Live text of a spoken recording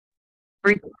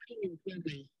In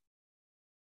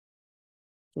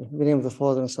the name of the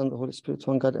Father, and Son, and the Holy Spirit,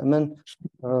 one God, Amen.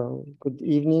 Good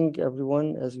evening,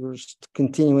 everyone. As we're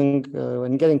continuing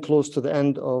and getting close to the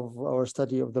end of our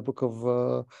study of the book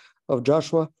of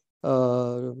Joshua,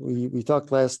 we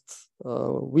talked last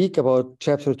week about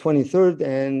chapter 23rd,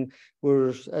 and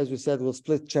as we said, we'll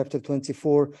split chapter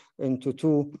 24 into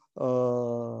two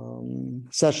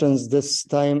sessions this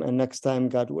time and next time,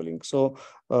 God willing. So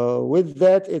with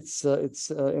that, it's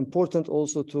important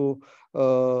also to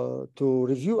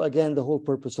review again the whole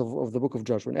purpose of the book of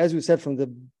Joshua. And as we said from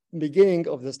the beginning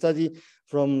of the study,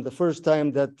 from the first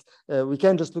time, that we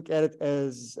can't just look at it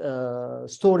as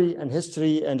story and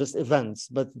history and just events,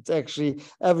 but it's actually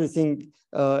everything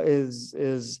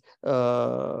is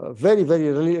very, very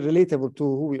relatable to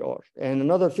who we are. And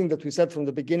another thing that we said from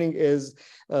the beginning is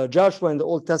Joshua in the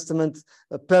Old Testament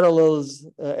parallels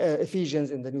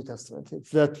Ephesians in the New Testament.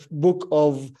 It's that book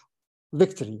of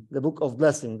victory, the book of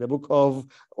blessing, the book of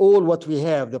all what we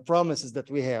have, the promises that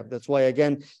we have. That's why,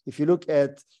 again, if you look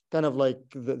at kind of like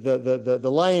the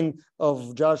line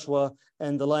of Joshua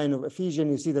and the line of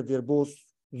Ephesians, you see that they're both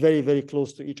very, very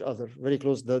close to each other, very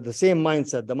close, the same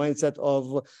mindset, the mindset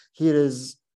of here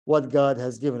is what God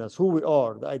has given us, who we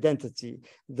are, the identity,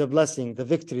 the blessing, the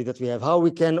victory that we have, how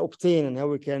we can obtain and how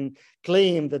we can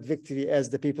claim that victory as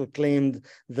the people claimed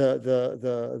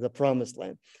the promised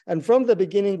land. And from the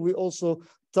beginning, we also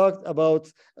talked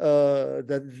about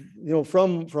that, you know,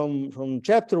 from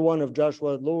chapter 1 of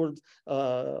Joshua, Lord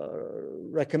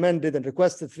recommended and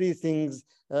requested three things,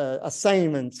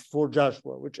 assignments for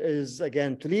Joshua, which is,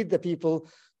 again, to lead the people,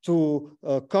 to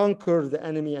conquer the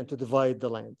enemy, and to divide the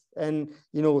land. And,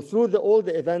 you know, through all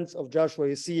the events of Joshua,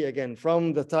 you see, again,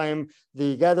 from the time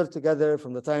they gathered together,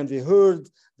 from the time they heard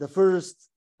the first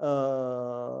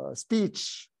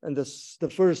speech and the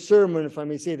first sermon, if I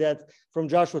may say that, from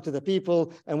Joshua to the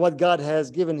people, and what God has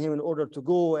given him in order to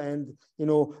go and, you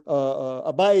know,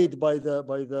 abide by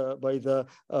the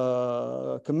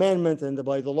commandment and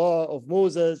by the law of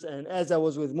Moses. And as I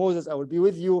was with Moses, I will be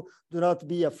with you. Do not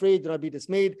be afraid. Do not be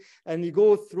dismayed. And you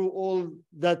go through all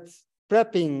that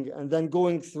prepping, and then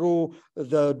going through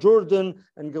the Jordan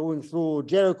and going through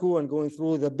Jericho and going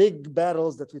through the big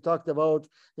battles that we talked about,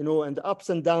 you know, and the ups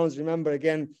and downs. Remember,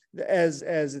 again, as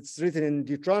it's written in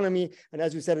Deuteronomy, and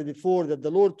as we said it before, that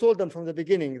the Lord told them from the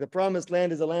beginning, the promised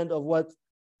land is a land of what?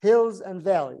 Hills and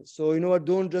valleys. So, you know what,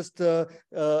 don't just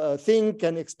think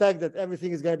and expect that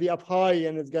everything is going to be up high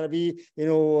and it's going to be, you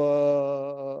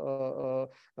know,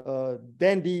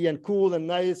 dandy and cool and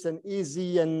nice and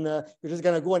easy, and you're just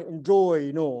going to go and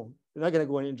enjoy. No, you're not going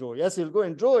to go and enjoy. Yes, you'll go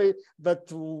enjoy, but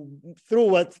through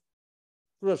what?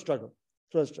 Through a struggle.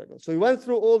 Through a struggle. So he went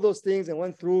through all those things and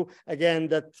went through, again,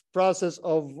 that process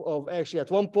of actually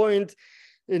at one point,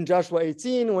 in Joshua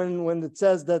 18, when it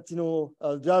says that, you know,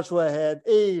 Joshua had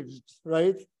aged,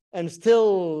 right? And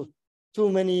still too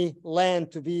many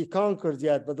land to be conquered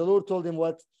yet. But the Lord told him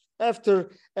what? After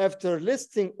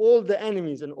listing all the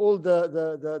enemies and all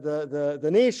the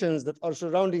nations that are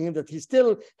surrounding him, that he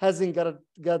still hasn't got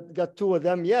two of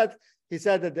them yet, he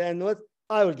said at the end, what?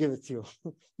 I will give it to you.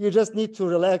 You just need to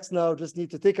relax now, just need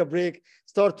to take a break,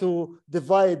 start to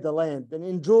divide the land and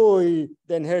enjoy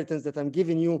the inheritance that I'm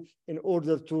giving you in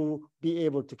order to be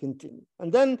able to continue.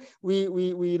 And then we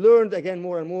learned, again,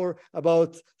 more and more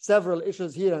about several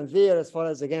issues here and there, as far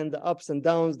as, again, the ups and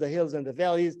downs, the hills and the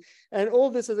valleys. And all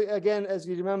this is, again, as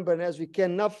we remember, and as we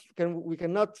cannot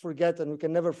forget, and we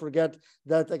can never forget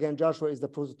that, again, Joshua is the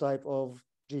prototype of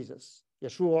Jesus.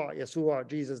 Yeshua,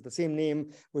 Jesus, the same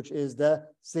name, which is the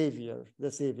Savior.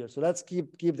 So let's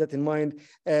keep that in mind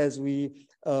as we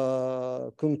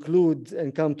conclude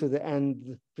and come to the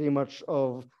end, pretty much,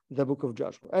 of the book of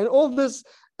Joshua. And all this,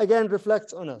 again,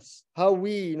 reflects on us, how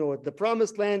we, you know, the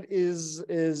promised land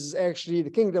is actually the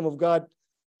kingdom of God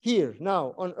here,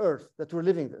 now, on earth, that we're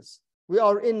living this. We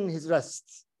are in his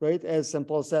rest, right? As St.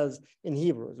 Paul says in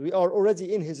Hebrews, we are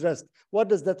already in his rest. What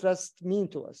does that rest mean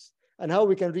to us? And how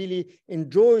we can really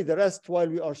enjoy the rest while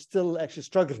we are still actually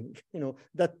struggling, you know,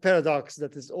 that paradox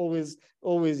that is always,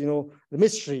 you know, the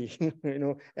mystery, you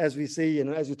know, as we say,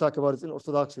 and as we talk about it in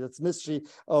Orthodoxy, that's mystery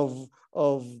of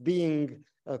being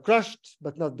crushed,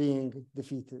 but not being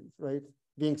defeated, right?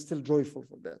 Being still joyful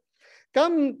for that.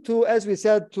 Come to, as we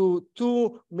said, to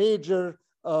two major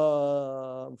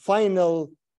final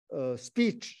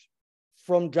speech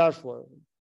from Joshua,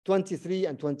 23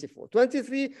 and 24.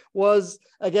 23 was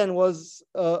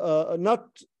not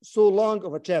so long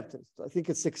of a chapter. I think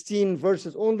it's 16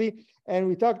 verses only, and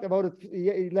we talked about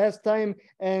it last time.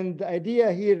 And the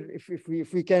idea here,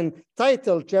 if we can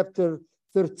title chapter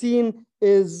 13,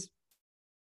 is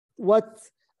what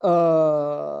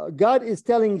God is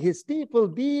telling his people,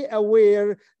 be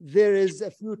aware, there is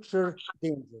a future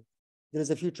danger. There is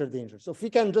a future danger. So if we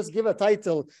can just give a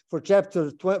title for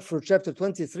chapter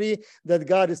 23, that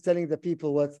God is telling the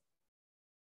people what?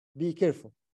 Be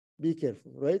careful. Be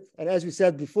careful, right? And as we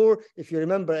said before, if you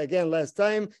remember again last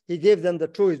time, he gave them the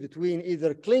choice between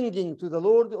either clinging to the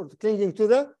Lord or clinging to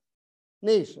the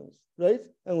nations, right?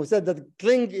 And we said that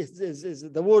cling is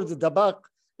the word dabaq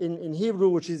in Hebrew,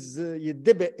 which is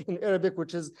yidibit in Arabic,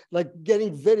 which is like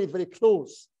getting very, very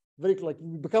close, very like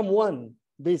you become one,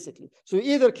 basically. So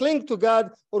either cling to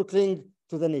God or cling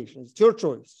to the nations. It's your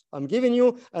choice. I'm giving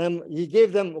you, and he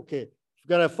gave them, okay, if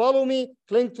you're gonna follow me,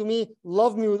 cling to me,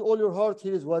 love me with all your heart,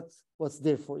 here is what's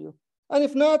there for you. And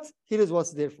if not, here is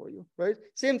what's there for you, right?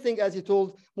 Same thing as he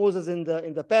told Moses in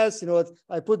the past, you know what,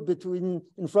 I put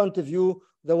in front of you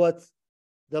the what?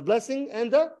 The blessing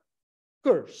and the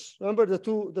curse. Remember the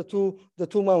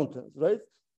two mountains, right?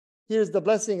 Here's the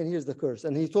blessing and here's the curse.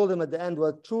 And he told them at the end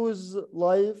what? Choose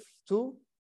life to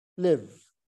live.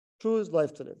 Choose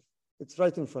life to live. It's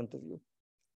right in front of you.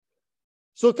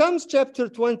 So comes chapter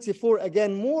 24,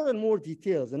 again, more and more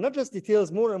details, and not just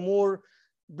details, more and more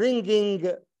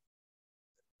bringing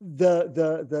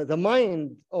the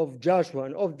mind of Joshua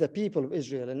and of the people of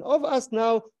Israel and of us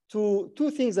now to two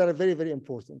things that are very, very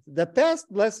important: the past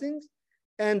blessings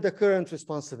and the current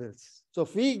responsibilities. So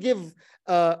if we give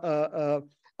a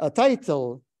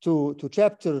title to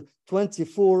chapter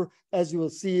 24, as you will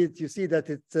see it, you see that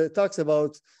it talks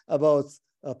about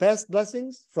past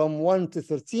blessings from 1 to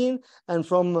 13, and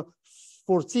from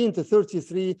 14 to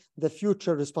 33, the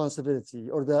future responsibility,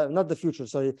 or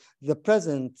the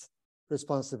present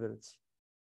responsibility.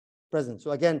 Present.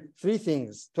 So again, three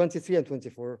things, 23 and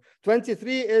 24.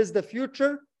 23 is the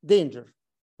future danger,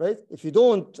 right? If you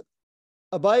don't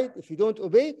abide, if you don't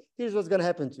obey, here's what's going to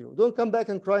happen to you. Don't come back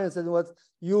and cry and say, what,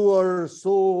 you are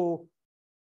so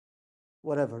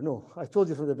whatever. No, I told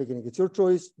you from the beginning, it's your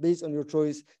choice. Based on your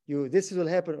choice, this will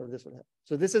happen or this will happen.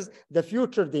 So this is the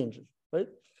future danger, right?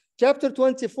 Chapter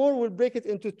 24 will break it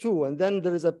into two, and then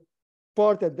there is a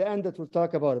part at the end that we'll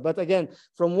talk about it. But again,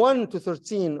 from 1 to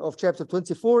 13 of chapter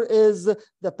 24 is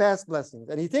the past blessings.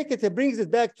 And he brings it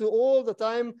back to all the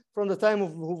time, from the time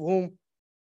of whom?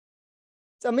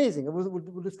 It's amazing.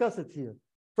 We'll discuss it here.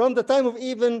 From the time of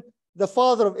even the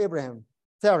father of Abraham,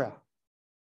 Terah.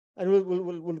 And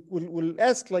we'll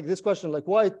ask like this question, like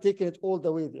why taking it all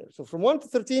the way there? So from 1 to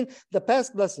 13, the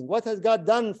past blessing. What has God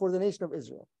done for the nation of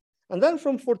Israel? And then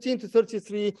from 14 to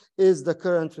 33 is the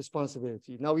current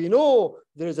responsibility. Now, you know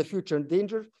there is a future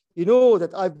danger. You know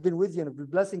that I've been with you and I've been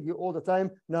blessing you all the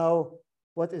time. Now,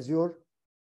 what is your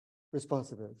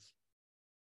responsibility?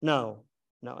 Now.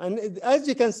 And as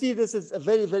you can see, this is a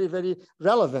very, very, very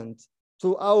relevant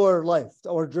to our life, to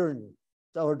our journey,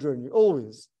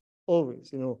 always,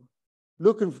 you know.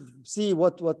 Look and see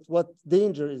what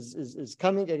danger is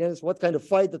coming against, what kind of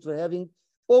fight that we're having.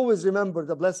 Always remember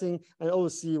the blessing and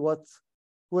always see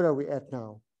where are we at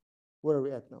now? Where are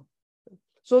we at now?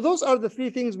 So those are the three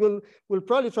things we'll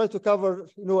probably try to cover,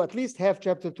 you know, at least half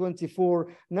chapter 24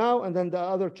 now, and then the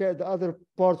other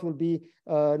part will be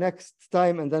next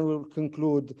time, and then we'll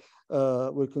conclude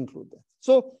that.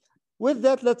 So with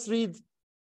that, let's read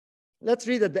at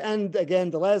the end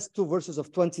again the last two verses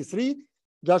of 23,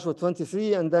 Joshua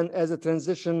 23, and then as a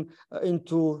transition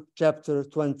into chapter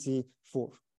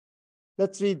 24.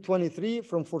 Let's read 23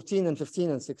 from 14 and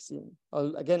 15 and 16.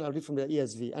 I'll read from the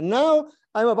ESV. And now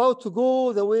I'm about to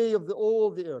go the way of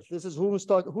all the earth. This is who's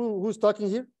talking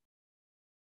here?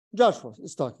 Joshua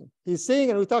is talking. He's saying,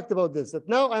 and we talked about this, that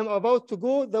now I'm about to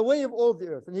go the way of all the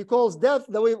earth. And he calls death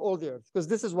the way of all the earth. Because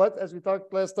this is what, as we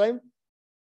talked last time,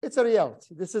 it's a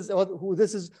reality. This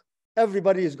is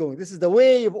everybody is going. This is the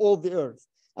way of all the earth.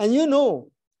 And you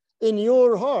know, in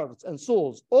your hearts and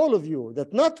souls, all of you,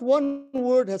 that not one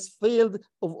word has failed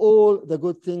of all the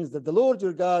good things that the Lord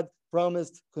your God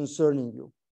promised concerning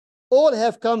you. All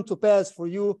have come to pass for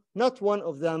you, not one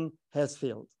of them has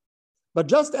failed. But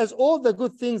just as all the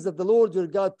good things that the Lord your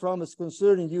God promised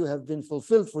concerning you have been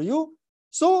fulfilled for you,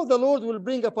 so the Lord will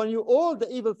bring upon you all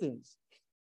the evil things,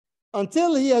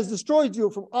 until he has destroyed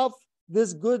you from off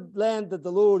this good land that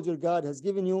the Lord your God has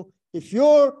given you, if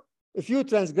you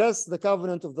transgress the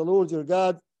covenant of the Lord your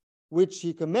God, which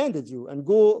he commanded you, and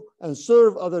go and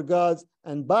serve other gods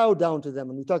and bow down to them.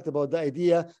 And we talked about the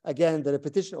idea, again, the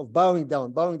repetition of bowing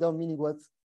down. Bowing down meaning what?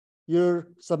 You're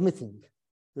submitting.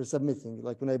 You're submitting.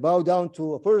 Like when I bow down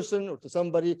to a person or to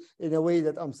somebody in a way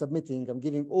that I'm submitting, I'm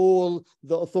giving all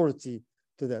the authority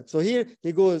to that. So here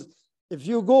he goes, if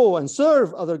you go and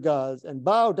serve other gods and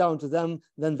bow down to them,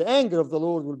 then the anger of the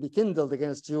Lord will be kindled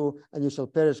against you, and you shall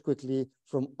perish quickly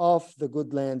from off the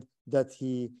good land that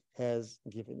he has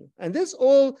given you. And this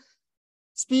all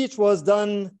speech was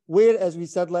done where, as we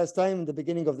said last time in the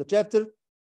beginning of the chapter,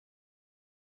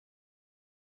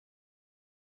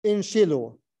 in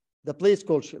Shiloh, the place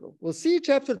called Shiloh. We'll see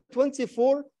chapter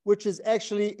 24, which is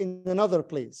actually in another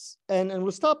place. And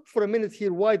we'll stop for a minute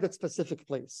here, why that specific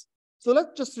place. So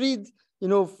let's just read,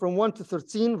 from 1 to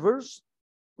 13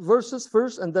 verses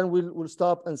first, and then we'll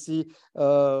stop and see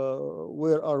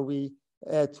where are we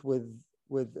at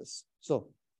with this. So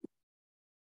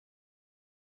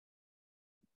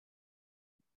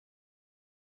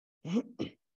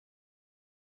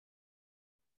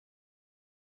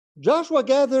Joshua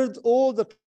gathered all the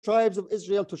tribes of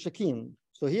Israel to Shechem.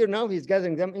 So here now he's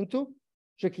gathering them into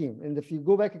Shechem. And if you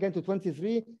go back again to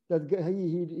 23, that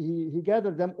he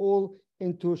gathered them all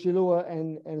into Shiloh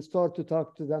and start to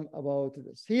talk to them about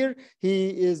this. Here he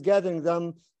is gathering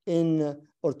them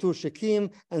to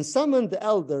Shechem and summoned the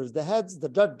elders, the heads, the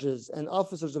judges, and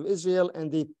officers of Israel,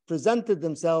 and they presented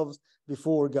themselves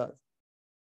before God.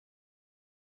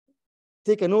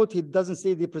 Take a note, he doesn't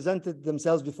say they presented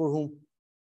themselves before whom?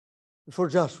 Before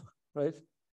Joshua, right?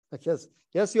 Like,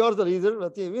 yes, you are the leader,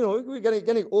 but we're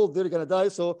getting old, they're gonna die,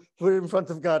 so we're in front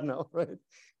of God now, right?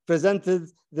 Presented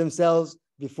themselves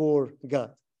before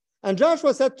God. And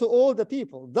Joshua said to all the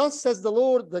people, thus says the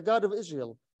Lord, the God of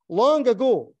Israel, long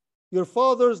ago, your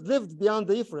fathers lived beyond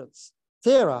the Euphrates,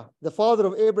 Terah, the father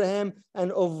of Abraham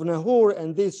and of Nahor,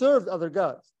 and they served other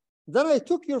gods. Then I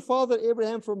took your father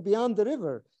Abraham from beyond the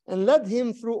river and led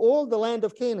him through all the land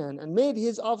of Canaan and made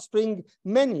his offspring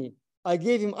many. I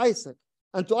gave him Isaac,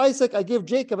 and to Isaac I gave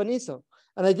Jacob and Esau,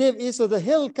 and I gave Esau the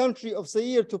hill country of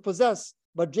Seir to possess,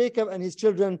 but Jacob and his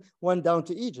children went down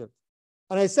to Egypt.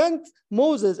 And I sent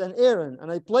Moses and Aaron,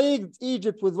 and I plagued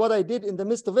Egypt with what I did in the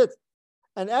midst of it.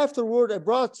 And afterward I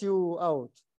brought you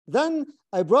out. Then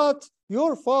I brought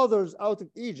your fathers out of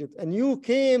Egypt, and you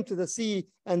came to the sea,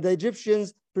 and the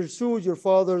Egyptians pursued your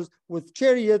fathers with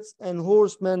chariots and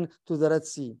horsemen to the Red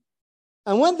Sea.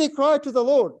 And when they cried to the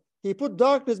Lord, he put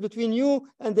darkness between you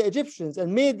and the Egyptians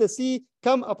and made the sea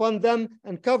come upon them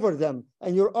and cover them.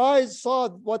 And your eyes saw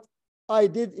what I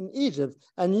did in Egypt,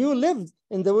 and you lived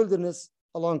in the wilderness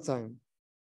a long time.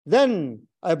 Then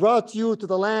I brought you to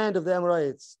the land of the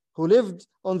Amorites, who lived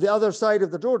on the other side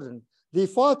of the Jordan. They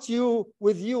fought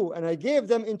with you, and I gave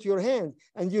them into your hand,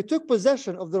 and you took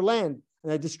possession of their land,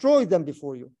 and I destroyed them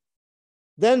before you.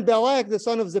 Then Balak, the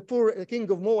son of Zippor, king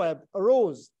of Moab,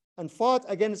 arose and fought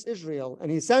against Israel,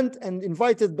 and he sent and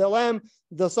invited Balaam,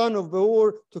 the son of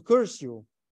Beor, to curse you.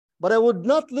 But I would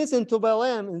not listen to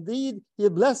Balaam. Indeed, he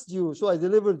blessed you, so I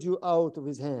delivered you out of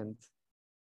his hand.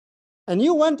 And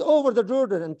you went over the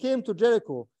Jordan and came to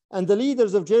Jericho, and the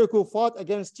leaders of Jericho fought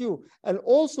against you, and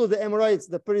also the Amorites,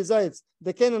 the Perizzites,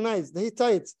 the Canaanites, the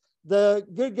Hittites, the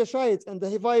Girgashites, and the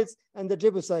Hivites, and the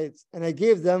Jebusites, and I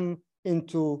gave them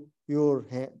into your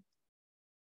hand.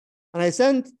 And I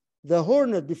sent the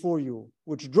hornet before you,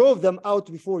 which drove them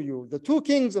out before you. The two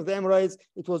kings of the Amorites,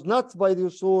 it was not by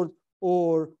your sword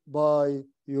or by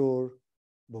your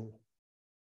bow.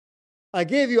 I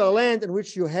gave you a land in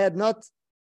which you had not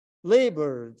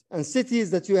labored, and cities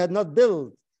that you had not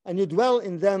built, and you dwell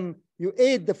in them. You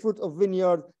ate the fruit of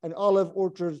vineyard and olive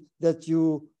orchards that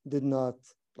you did not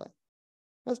plant.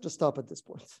 Let's just stop at this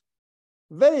point.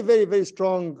 Very, very, very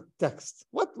strong text.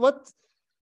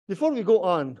 Before we go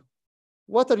on,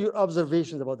 what are your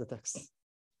observations about the text?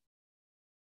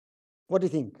 What do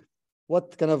you think?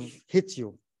 What kind of hits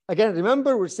you? Again,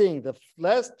 remember, we're saying the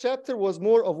last chapter was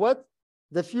more of what?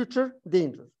 The future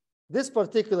danger. This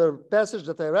particular passage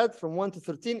that I read from 1 to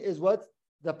 13 is what?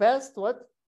 The past what?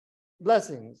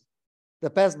 Blessings. The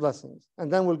past blessings. And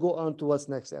then we'll go on to what's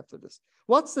next after this.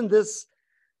 What's in this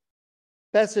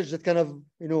passage that kind of,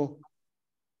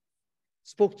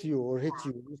 spoke to you or hit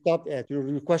you? You stopped at,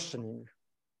 you're questioning.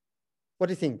 What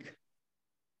do you think?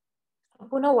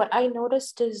 No, what I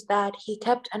noticed is that he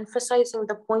kept emphasizing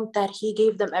the point that he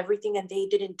gave them everything and they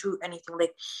didn't do anything.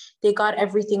 Like they got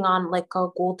everything on like a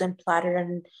golden platter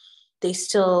and they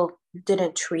still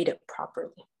didn't treat it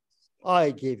properly.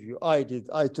 I gave you, I did,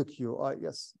 I took you,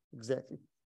 yes, exactly.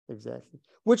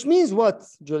 Which means what,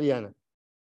 Juliana?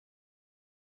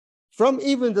 From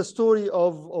even the story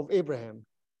of Abraham.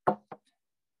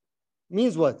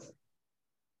 Means what?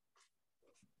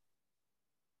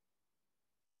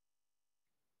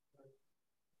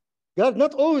 God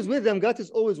not always with them. God is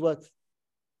always what?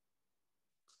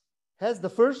 Has the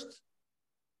first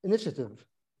initiative.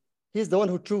 He's the one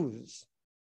who chooses.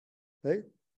 Right?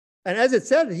 And as it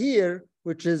said here,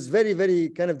 which is very, very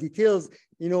kind of details.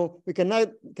 You know, we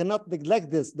cannot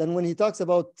neglect this. Then when he talks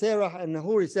about Terah and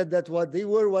Nahor, he said that what they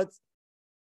were, what?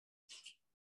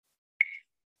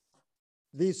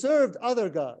 They served other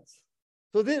gods.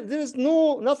 So there is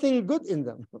nothing good in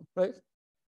them, right?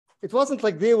 It wasn't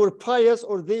like they were pious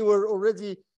or they were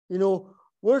already, you know,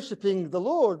 worshiping the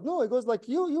Lord. No, it goes like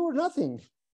you were nothing.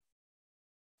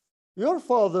 Your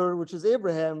father, which is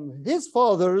Abraham, his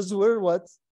fathers were what?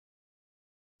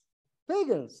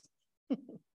 Pagans.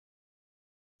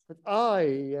 But I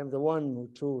am the one who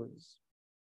chose.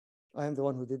 I am the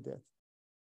one who did that.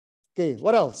 Okay,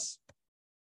 what else?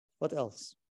 What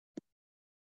else?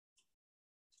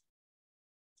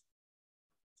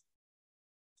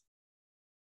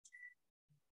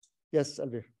 Yes,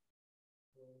 Albir.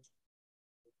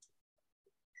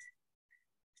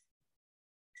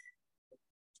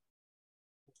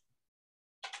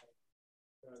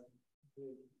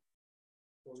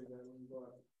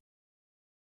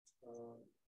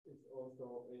 It's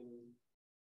also in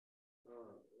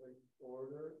like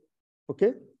order.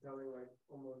 Okay. Telling like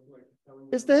almost like telling.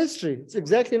 It's the history. It's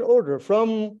exactly in order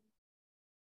from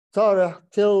Terah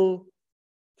till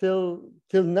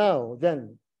now.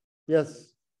 Then,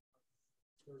 yes.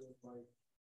 Sort of like,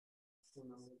 you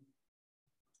know,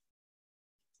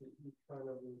 each kind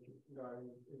of guy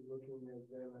is looking at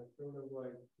them as sort of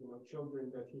like, you know,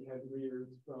 children that he had reared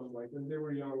from like when they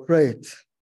were young. Right.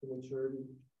 To maturity.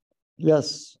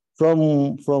 Yes.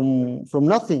 From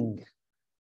nothing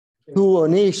to a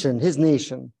nation, his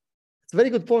nation. It's a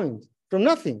very good point. From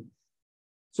nothing.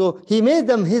 So he made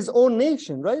them his own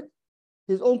nation, right?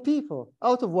 His own people.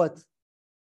 Out of what?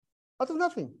 Out of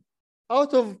nothing.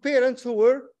 Out of parents who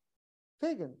were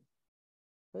pagan.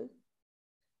 Right?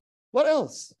 What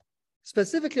else?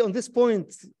 Specifically on this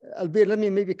point, Albir, let me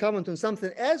maybe comment on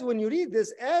something. As when you read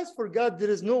this, as for God,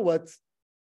 there is no what?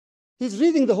 He's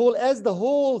reading the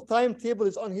whole timetable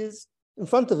is in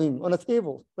front of him on a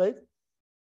table, right?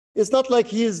 It's not like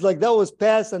he's like that was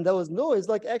past and that was no. It's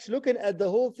like actually looking at the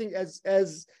whole thing as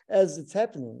it's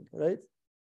happening, right?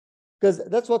 Because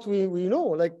that's what we know.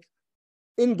 Like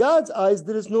in God's eyes,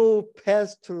 there is no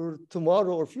past or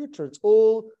tomorrow or future. It's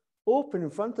all open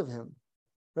in front of him,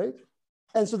 right?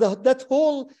 And so that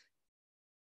whole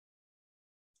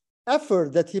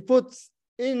effort that he puts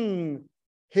in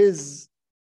his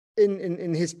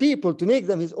people to make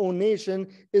them his own nation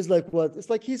is like what? It's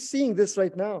like he's seeing this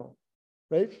right now,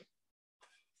 right?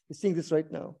 He's seeing this right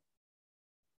now.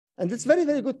 And it's very,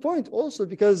 very good point also,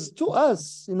 because to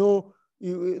us, you know,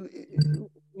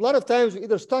 a lot of times we're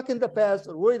either stuck in the past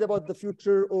or worried about the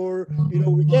future, or, you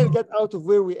know, we can't get out of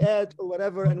where we're at or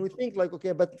whatever. And we think like,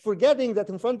 okay, but forgetting that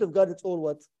in front of God, it's all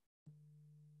what? It's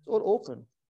all open.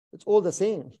 It's all the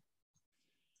same,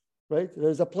 right?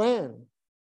 There's a plan.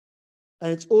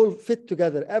 And it's all fit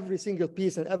together. Every single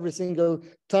piece and every single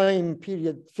time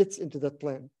period fits into that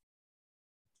plan.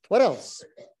 What else?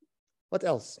 What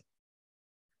else?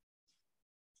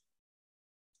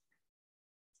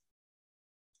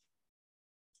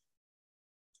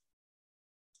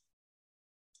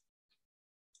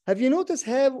 Have you noticed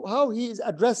how he is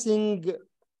addressing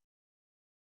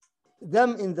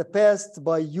them in the past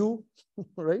by you,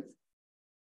 right?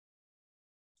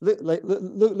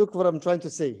 Look what I'm trying to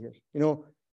say here. You know,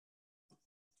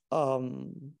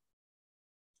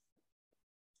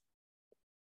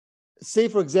 say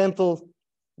for example,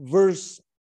 verse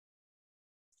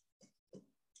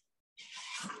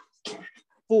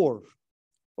 4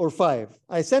 or 5.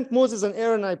 I sent Moses and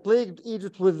Aaron, I plagued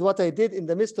Egypt with what I did in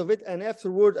the midst of it, and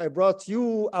afterward I brought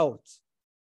you out.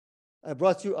 I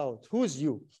brought you out. Who's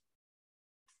you?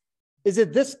 Is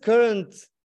it this current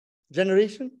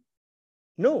generation?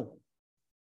 No.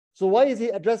 So why is he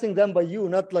addressing them by you,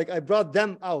 not like I brought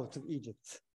them out of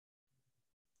Egypt?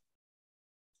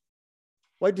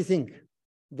 Why do you think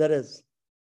that is?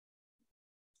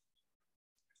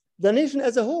 The nation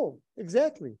as a whole,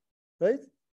 exactly, right?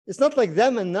 It's not like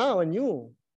them and now and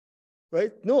you,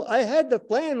 right? No, I had the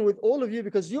plan with all of you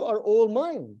because you are all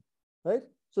mine, right?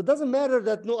 So it doesn't matter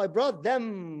that, no, I brought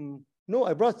them. No,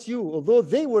 I brought you, although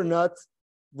they were not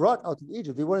brought out of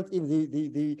Egypt. They weren't even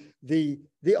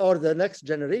they are the next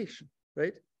generation,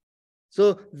 right?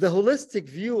 So the holistic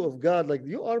view of God, like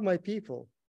you are my people,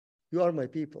 you are my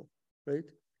people, right?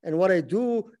 And what I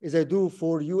do is I do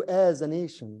for you as a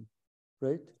nation,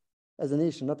 right? As a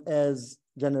nation, not as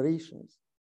generations.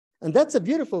 And that's a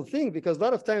beautiful thing, because a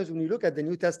lot of times when you look at the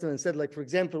New Testament, said, like, for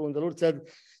example, when the Lord said,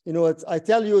 you know, I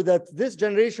tell you that this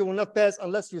generation will not pass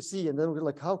unless you see. And then we're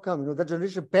like, how come? You know, that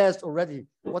generation passed already.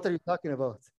 What are you talking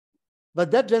about? But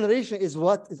that generation is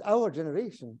what is our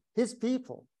generation, his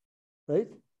people, right?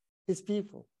 His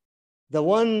people. the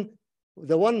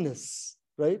oneness,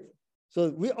 right? So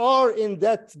we are in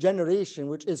that generation,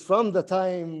 which is from the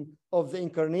time of the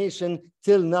incarnation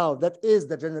till now. That is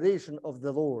the generation of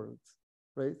the Lord,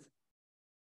 right?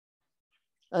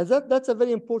 And that's a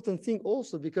very important thing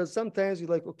also, because sometimes you're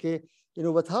like, okay,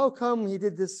 but how come he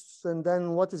did this, and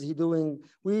then what is he doing?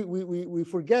 We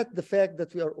forget the fact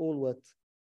that we are all what?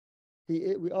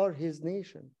 We are his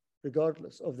nation,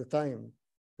 regardless of the time,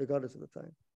 regardless of the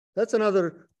time. That's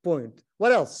another point.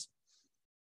 What else?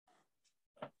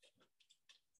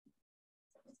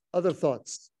 Other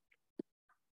thoughts?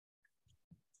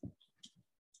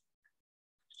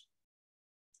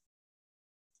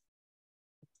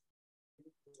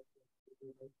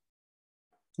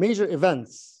 Major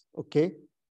events, okay?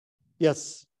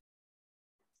 Yes.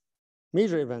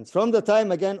 Major events. From the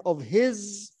time, again, of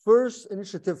his first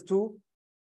initiative to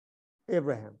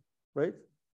Abraham, right?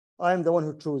 I am the one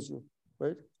who chose you,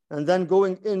 right? And then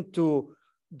going into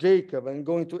Jacob, and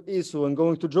going to Esau, and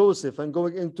going to Joseph, and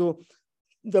going into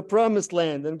the promised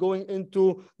land, and going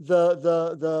into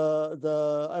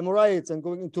the Amorites, and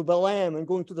going into Balaam, and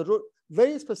going to the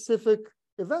very specific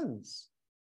events,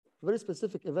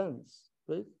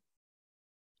 right?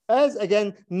 As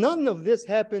again, none of this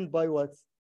happened by what?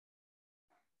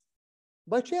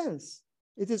 By chance.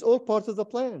 It is all part of the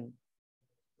plan,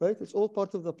 right? It's all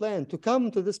part of the plan to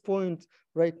come to this point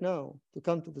right now,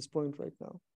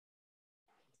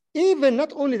 Even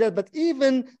not only that, but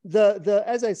even the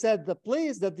as I said, the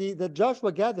place that that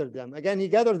Joshua gathered them. Again, he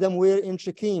gathered them where? In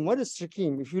Shechem. What is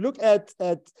Shechem? If you look at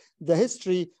the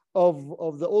history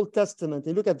of the Old Testament,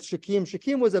 you look at Shechem.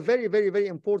 Shechem was a very, very, very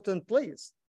important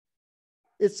place.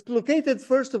 It's located,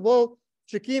 first of all,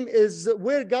 Shechem is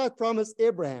where God promised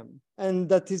Abraham and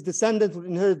that his descendants would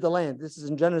inherit the land. This is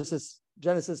in Genesis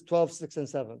 12, 6 and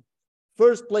 7.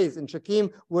 First place in Shechem,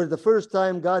 where the first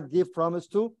time God gave promise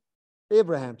to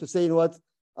Abraham to say, what?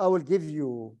 I will give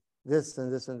you this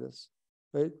and this and this,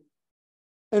 right?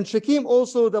 And Shechem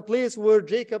also the place where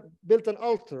Jacob built an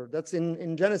altar. That's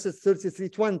in Genesis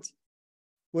 33:20,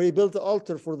 where he built the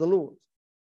altar for the Lord.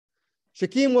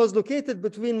 Shechem was located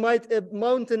between Mount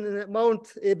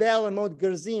Ebal and Mount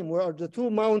Gerizim, where are the two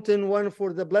mountains, one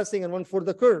for the blessing and one for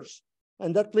the curse.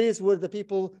 And that place where the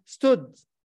people stood,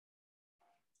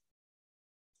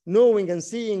 knowing and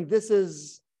seeing this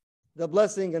is the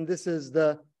blessing and this is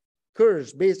the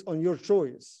curse based on your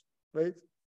choice, right?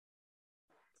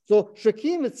 So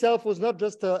Shechem itself was not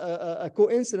just a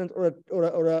coincidence or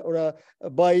a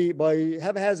by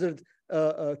haphazard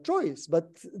choice, but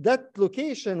that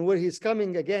location where he's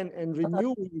coming again and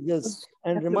renewing this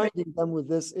and reminding them with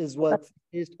this is what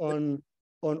based on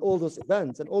all those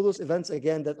events, and all those events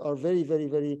again that are very, very,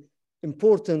 very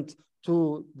important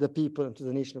to the people and to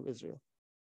the nation of Israel,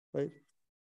 right?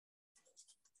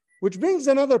 Which brings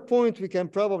another point we can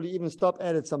probably even stop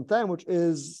at it sometime, which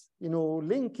is,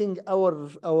 linking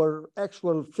our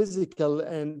actual physical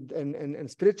and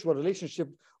spiritual relationship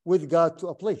with God to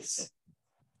a place.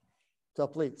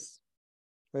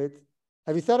 Right?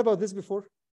 Have you thought about this before?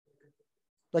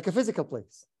 Like a physical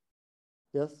place.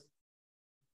 Yes?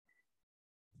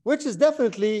 Which is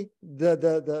definitely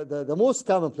the most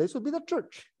common place would be the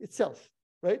church itself,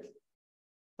 right?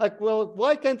 Like, well,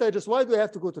 why do I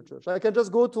have to go to church? I can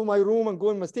just go to my room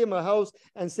and stay in my house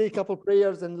and say a couple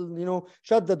prayers and,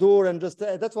 shut the door and just,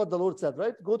 that's what the Lord said,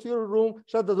 right? Go to your room,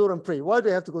 shut the door and pray. Why do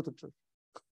I have to go to church?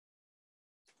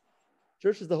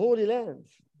 Church is the Holy Land,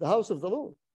 the house of the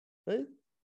Lord, right?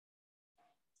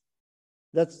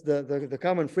 That's the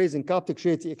common phrase in Coptic,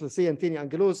 Sheti Ecclesia Antini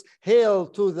Angelos, hail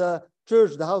to the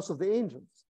church, the house of the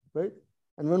angels, right?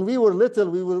 And when we were little,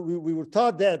 we were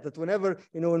taught that whenever,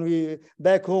 when we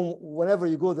back home, whenever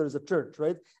you go, there's a church,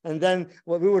 right? And then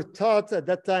what we were taught at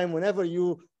that time, whenever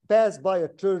you pass by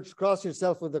a church, cross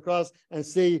yourself with the cross and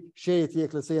say, Sheti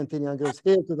Ecclesia Antini Angelos,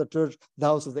 hail to the church, the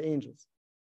house of the angels,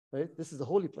 right? This is the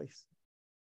holy place.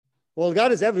 Well,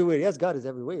 God is everywhere. Yes, God is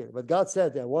everywhere. But God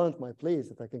said, I want my place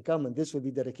that I can come and this will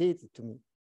be dedicated to me.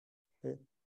 Okay?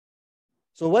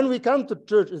 So when we come to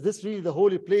church, is this really the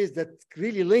holy place that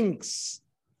really links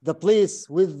the place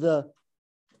with the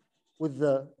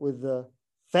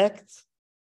fact,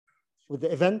 with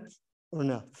the event, or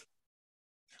not?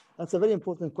 That's a very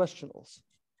important question also.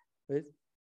 Right?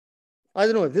 I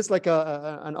don't know if this is like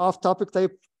an off-topic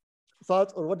type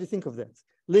thought, or what do you think of that?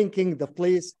 Linking the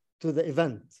place to the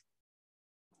event.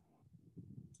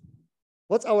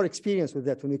 What's our experience with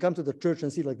that when we come to the church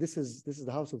and see like this is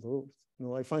the house of the Lord?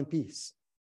 I find peace.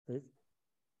 Right?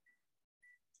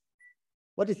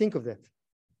 What do you think of that?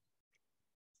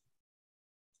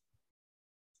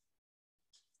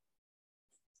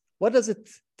 What does it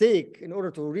take in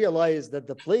order to realize that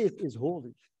the place is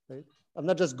holy, right? I'm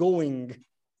not just going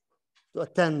to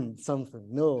attend something.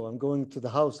 No, I'm going to the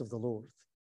house of the Lord.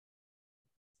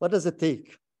 What does it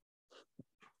take?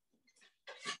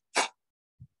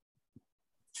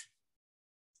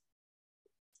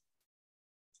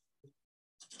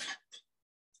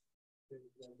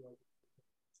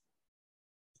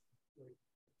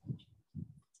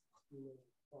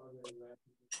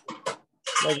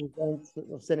 Like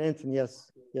of St. Anthony,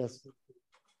 yes, yes.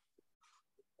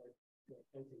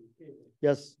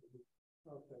 Yes.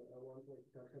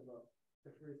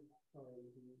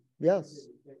 Yes.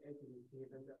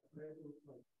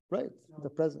 Right, the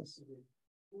presence.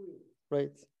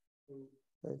 Right.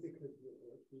 Right.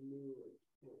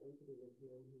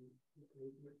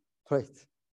 Right.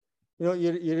 You know,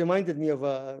 you reminded me of,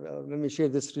 let me share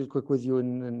this real quick with you.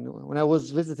 And when I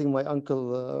was visiting my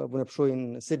uncle, Abu Nabshoy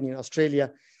in Sydney, in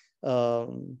Australia,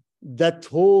 that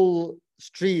whole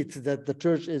street that the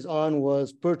church is on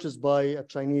was purchased by a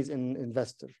Chinese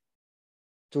investor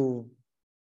to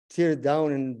tear it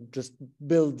down and just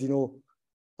build,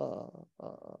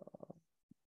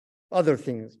 other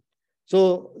things.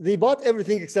 So they bought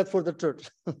everything except for the church.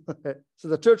 So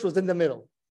the church was in the middle.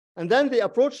 And then they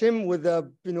approached him with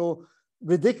a,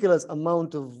 ridiculous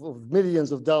amount of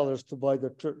millions of dollars to buy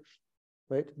the church,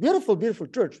 right? Beautiful, beautiful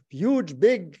church, huge,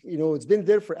 big, it's been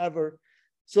there forever.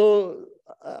 So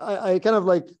I kind of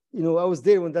like, I was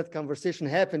there when that conversation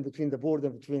happened between the board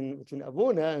and between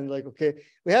Abuna, and like, okay,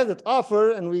 we have that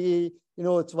offer and we,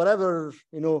 it's whatever,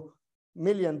 $1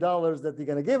 million that they're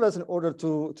going to give us in order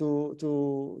to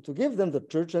give them the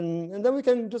church. And then we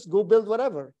can just go build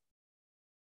whatever.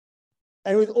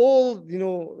 And with all,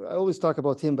 I always talk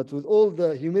about him, but with all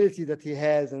the humility that he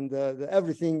has and the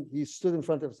everything, he stood in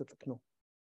front of us and said, like, no.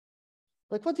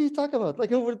 Like, what do you talk about?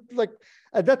 Like, like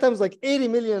at that time, it was like $80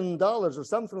 million or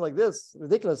something like this.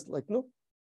 Ridiculous. Like, no,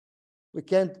 we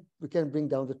can't bring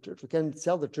down the church. We can't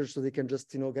sell the church so they can just,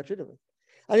 get rid of it.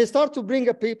 And he started to bring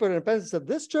a paper and a pen and said,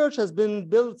 this church has been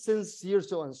built since year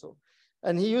so and so.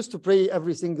 And he used to pray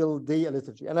every single day a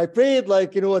liturgy. And I prayed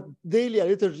like, daily a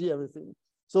liturgy, everything.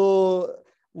 So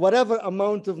whatever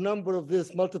amount of number of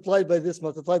this multiplied by this,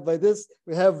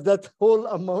 we have that whole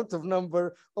amount of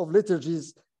number of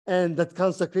liturgies and that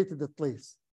consecrated the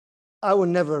place. I will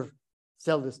never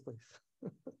sell this place.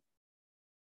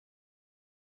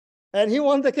 And he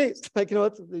won the case. Like,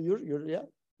 what? Yeah,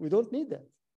 we don't need that.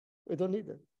 We don't need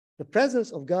that. The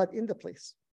presence of God in the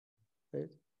place, right?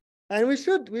 And we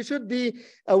should be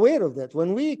aware of that.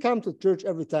 When we come to church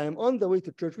every time, on the way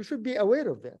to church, we should be aware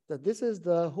of that this is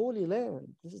the Holy Land.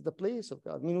 This is the place of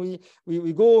God. I mean,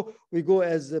 we go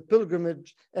as a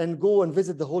pilgrimage and go and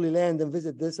visit the Holy Land and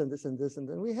visit this and this and this. And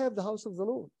then we have the house of the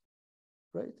Lord,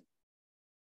 right?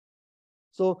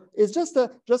 So it's just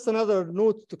another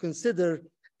note to consider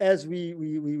as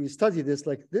we study this.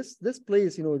 Like this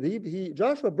place,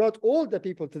 Joshua brought all the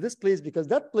people to this place because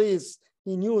that place,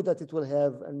 he knew that it will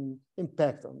have an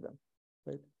impact on them,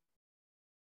 right?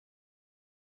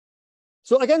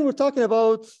 So again, we're talking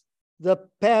about the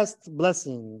past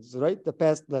blessings, right? The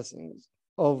past blessings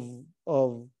of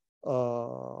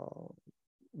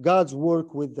God's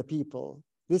work with the people.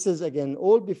 This is again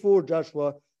all before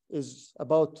Joshua is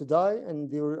about to die, and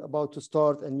they were about to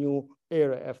start a new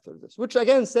era after this. Which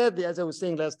again, sadly, as I was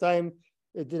saying last time,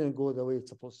 it didn't go the way it's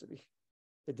supposed to be.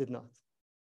 It did not.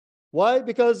 Why?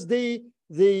 Because they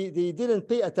didn't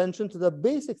pay attention to the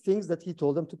basic things that he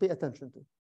told them to pay attention to.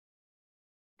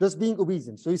 Just being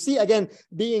obedient. So you see, again,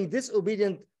 being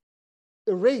disobedient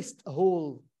erased a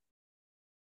whole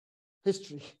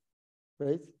history,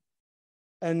 right?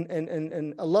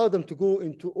 And allow them to go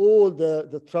into all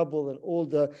the trouble and all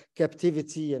the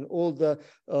captivity and all the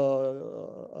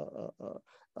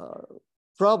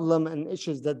problem and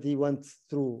issues that they went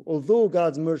through, although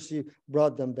God's mercy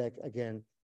brought them back again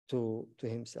to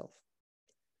himself.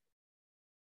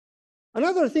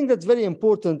 Another thing that's very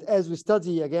important as we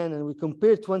study again and we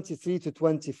compare 23 to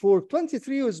 24,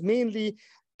 23 was mainly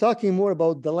talking more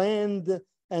about the land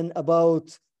and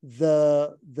about the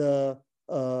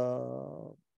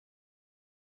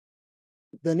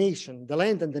nation, the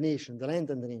land and the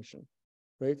nation,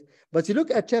 right? But you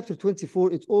look at chapter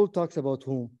 24, it all talks about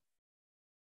whom?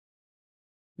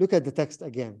 Look at the text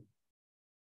again,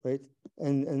 right?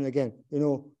 And again,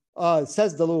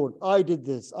 says the Lord, I did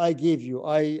this, I gave you,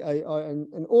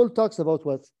 and all talks about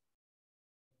what?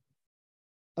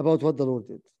 About what the Lord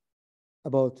did.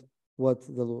 About what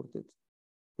the Lord did,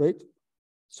 right?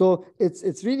 So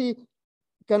it's really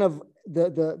kind of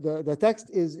the text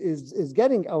is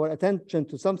getting our attention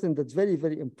to something that's very,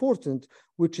 very important,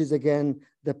 which is again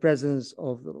the presence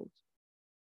of the Lord.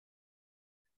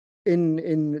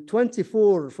 In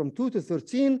 24 from 2 to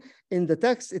 13 in the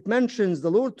text, it mentions the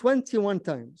Lord 21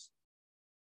 times.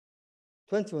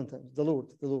 21 times, the Lord,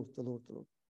 the Lord, the Lord, the Lord.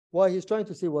 Why? He's trying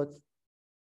to say what?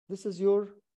 This is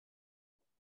your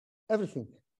everything.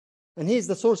 And he's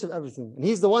the source of everything. And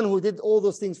he's the one who did all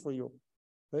those things for you,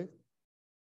 right?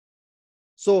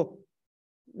 So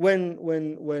when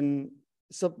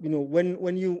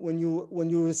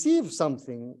you receive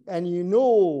something and you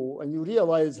know and you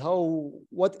realize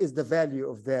what is the value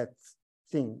of that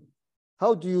thing,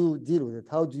 how do you deal with it?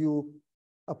 How do you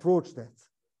approach that?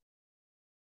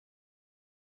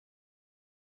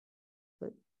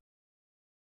 Right?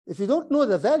 If you don't know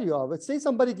the value of it, say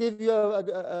somebody gave you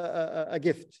a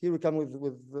gift. Here we come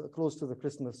with close to the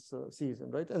Christmas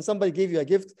season, right? And somebody gave you a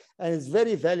gift and it's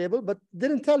very valuable, but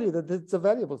didn't tell you that it's a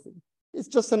valuable thing. It's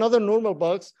just another normal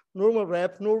box, normal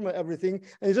wrap, normal everything,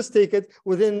 and you just take it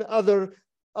within other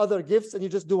gifts and you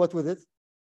just do what with it?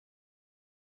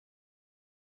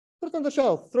 Put it on the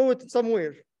shelf, throw it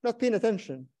somewhere, not paying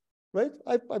attention, right?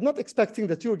 I'm not expecting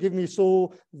that you'll give me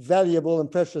so valuable and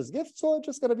precious gifts, so it's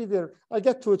just gonna be there. I'll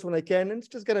get to it when I can, and it's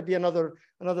just gonna be another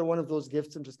one of those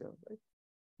gifts. I'm just gonna, right?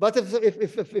 But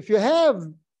if you have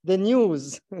the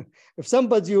news, if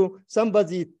somebody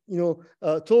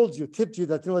told you, tipped you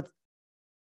that, you know what,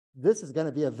 this is going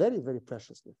to be a very, very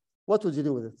precious gift, what would you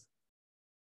do with it?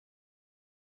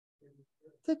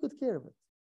 Take good care of it,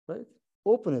 right?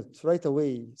 Open it right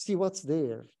away, see what's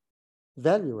there,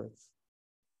 value it,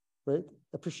 right?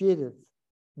 Appreciate it,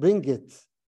 bring it,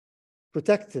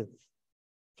 protect it.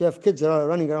 If you have kids that are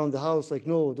running around the house like,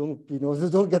 no,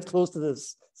 don't get close to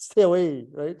this, stay away,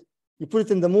 right? You put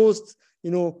it in the most,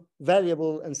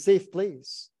 valuable and safe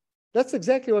place. That's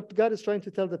exactly what God is trying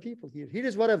to tell the people here. Here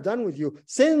is what I've done with you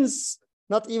since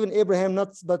not even Abraham,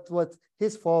 but what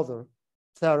his father,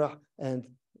 Sarah, and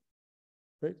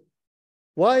right?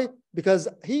 Why? Because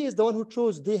he is the one who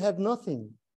chose. They had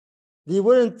nothing. They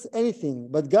weren't anything.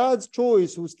 But God's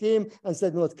choice who came and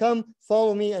said, no, come,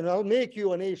 follow me, and I'll make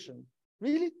you a nation.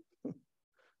 Really?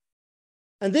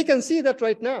 And they can see that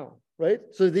right now. Right?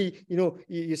 So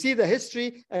you see the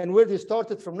history and where they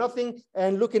started from nothing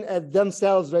and looking at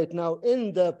themselves right now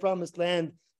in the promised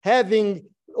land, having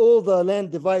all the land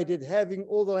divided, having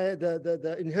all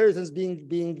the inheritance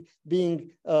being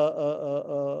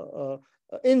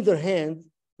in their hand,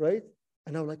 right?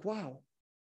 And I'm like, wow,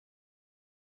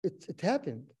 it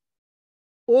happened.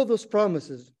 All those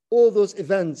promises, all those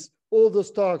events, all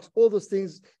those talks, all those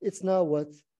things, it's now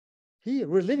what? Here,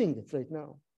 we're living it right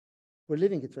now. We're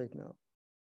living it right now.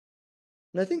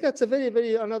 And I think that's a very,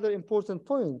 very another important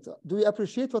point. Do we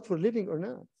appreciate what we're living or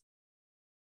not?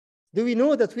 Do we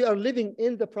know that we are living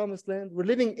in the promised land? We're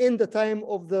living in the time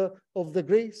of the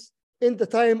grace, in the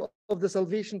time of the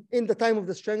salvation, in the time of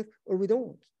the strength, or we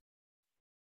don't?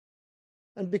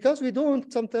 And because we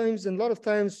don't, sometimes, and a lot of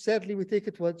times, sadly, we take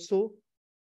it so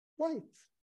light.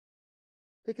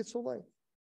 Take it so light.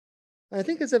 I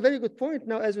think it's a very good point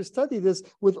now as we study this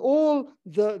with all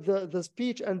the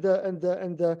speech and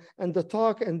the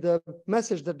talk and the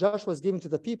message that Joshua was giving to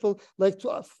the people,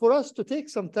 for us to take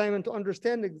some time and to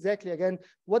understand exactly again,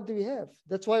 what do we have?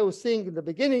 That's why I was saying in the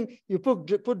beginning, you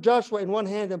put Joshua in one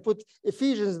hand and put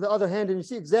Ephesians in the other hand, and you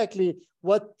see exactly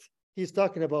what he's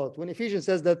talking about. When Ephesians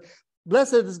says that,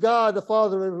 blessed is God the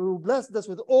Father who blessed us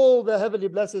with all the heavenly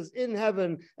blessings in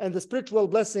heaven and the spiritual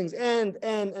blessings, and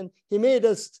he made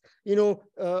us,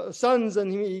 sons,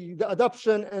 and the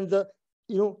adoption, and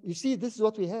you see, this is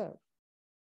what we have,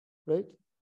 right?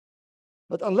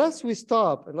 But unless we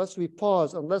stop, unless we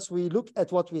pause, unless we look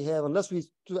at what we have, unless we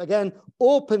again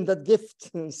open that gift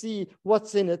and see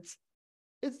what's in it,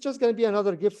 it's just going to be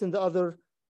another gift in the other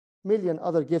million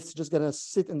other gifts just going to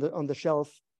sit on the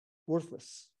shelf,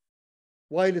 worthless,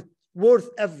 while it's worth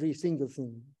every single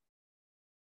thing.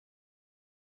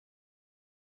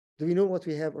 Do we know what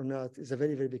we have or not? Is a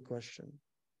very, very big question.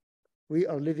 We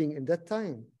are living in that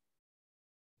time.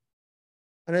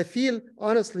 And I feel,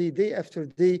 honestly, day after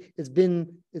day, it's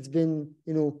been,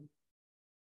 the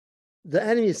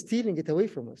enemy is stealing it away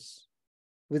from us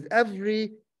with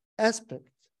every aspect,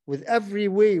 with every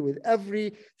way, with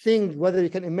everything, whether you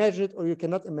can imagine it or you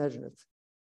cannot imagine it.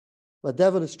 The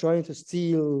devil is trying to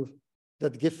steal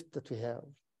that gift that we have.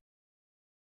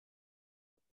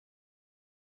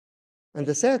 And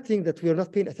the sad thing that we are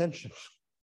not paying attention.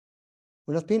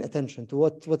 We're not paying attention to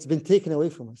what's been taken away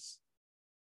from us.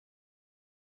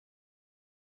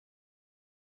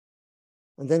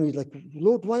 And then we're like,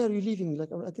 Lord, why are you leaving me?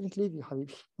 Like, I didn't leave you,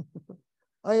 Habibi.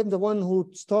 I am the one who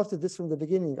started this from the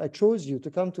beginning. I chose you to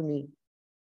come to me.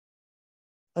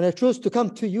 And I chose to come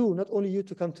to you, not only you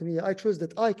to come to me. I chose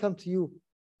that I come to you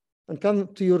and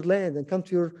come to your land and come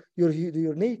to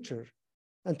your nature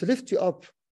and to lift you up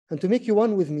and to make you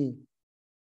one with me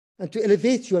and to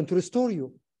elevate you and to restore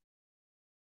you.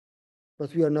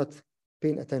 But we are not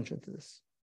paying attention to this.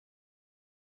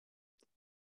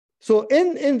 So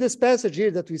in this passage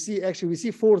here that we see, actually we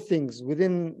see 4 things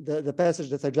within the passage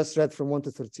that I just read from 1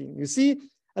 to 13. You see,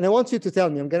 and I want you to tell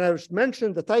me, I'm going to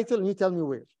mention the title and you tell me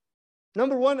where.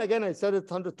 Number 1, again, I said it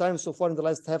 100 times so far in the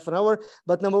last half an hour,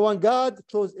 but number 1, God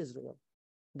chose Israel.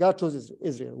 God chose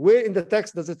Israel. Where in the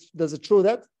text does it show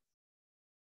that?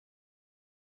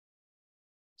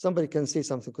 Somebody can say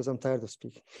something because I'm tired of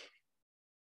speaking.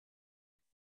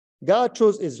 God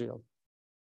chose Israel.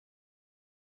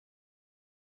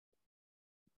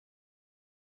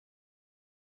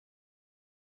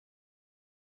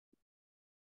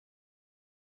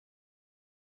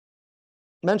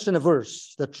 Mention a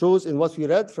verse that shows in what we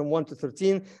read from 1 to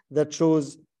 13 that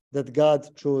shows that God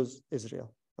chose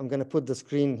Israel. I'm going to put the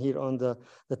screen here on the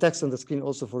text on the screen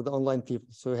also for the online people,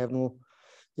 so you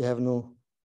have no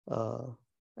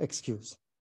excuse.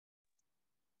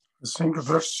 I think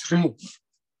verse 3.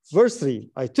 Verse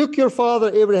 3, I took your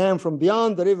father Abraham from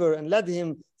beyond the river and led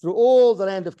him through all the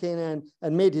land of Canaan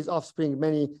and made his offspring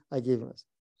many. I gave him.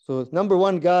 So number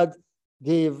 1, God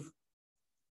gave,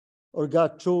 or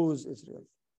God chose Israel.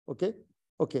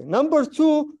 Okay. Number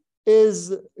 2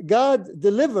 is God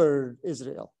delivered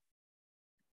Israel.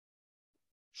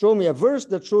 Show me a verse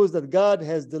that shows that God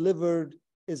has delivered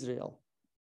Israel.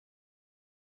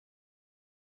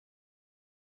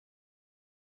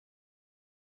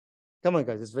 Come on,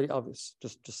 guys, it's very obvious.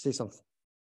 Just say something.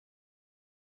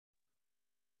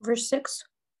 Verse 6.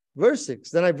 Verse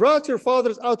 6, then I brought your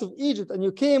fathers out of Egypt, and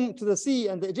you came to the sea,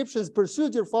 and the Egyptians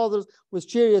pursued your fathers with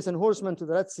chariots and horsemen to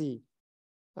the Red Sea.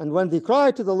 And when they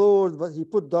cried to the Lord, but he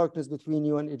put darkness between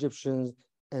you and Egyptians,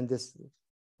 and this.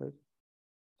 Right?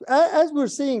 As we're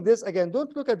seeing this, again,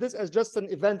 don't look at this as just an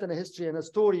event and a history and a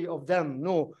story of them.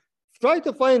 No, try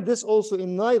to find this also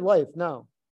in my life now.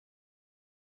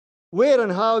 Where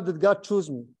and how did God choose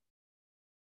me?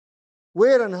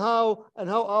 Where and how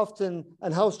often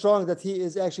and how strong that he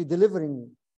is actually delivering me,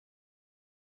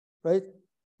 right?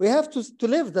 We have to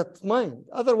live that mind.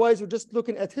 Otherwise, we're just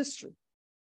looking at history.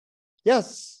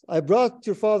 Yes, I brought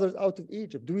your fathers out of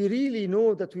Egypt. Do we really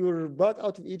know that we were brought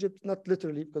out of Egypt? Not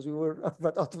literally, because we were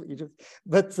brought out of Egypt,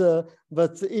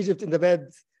 but Egypt in the bad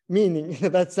meaning, in the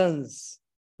bad sense,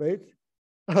 right?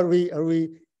 Are we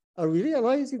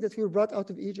realizing that we were brought out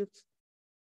of Egypt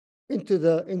into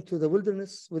the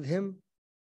wilderness with him,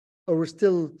 or we're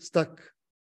still stuck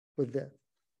with that?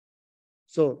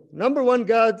 So number 1,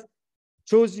 God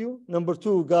chose you. Number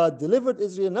 2, God delivered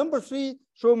Israel. Number 3,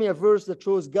 show me a verse that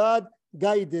shows God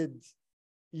guided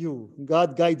you.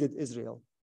 God guided Israel.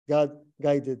 God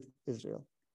guided Israel.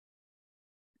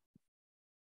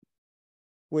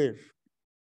 Where?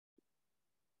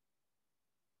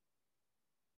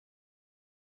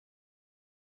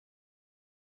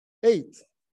 Eight.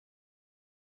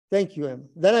 Thank you, Em.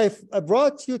 Then I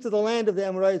brought you to the land of the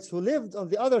Amorites who lived on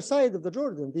the other side of the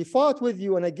Jordan. They fought with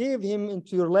you, and I gave them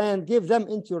into your land,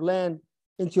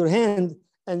 into your hand,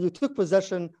 and you took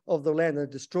possession of the land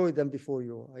and destroyed them before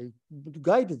you. I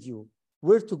guided you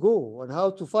where to go and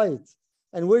how to fight,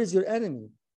 and where is your enemy,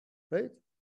 right?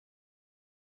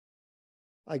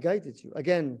 I guided you.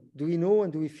 Again, do we know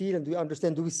and do we feel and do we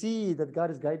understand? Do we see that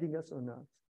God is guiding us or not?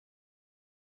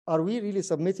 Are we really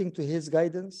submitting to his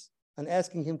guidance and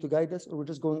asking him to guide us, or we're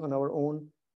just going on our own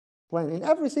plan in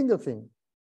every single thing?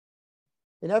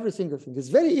 In every single thing. It's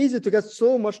very easy to get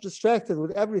so much distracted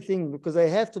with everything because I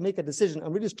have to make a decision.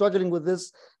 I'm really struggling with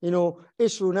this,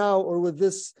 issue now, or with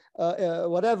this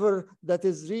whatever that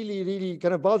is really, really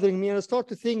kind of bothering me. And I start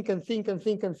to think and think and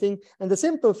think and think. And the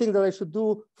simple thing that I should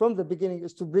do from the beginning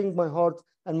is to bring my heart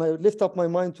and lift up my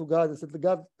mind to God and say,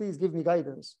 God, please give me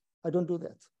guidance. I don't do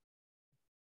that.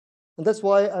 And that's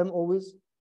why I'm always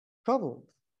troubled.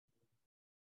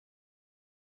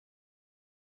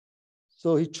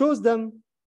 So he chose them,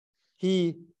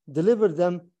 he delivered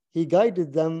them, he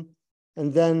guided them,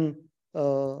 and then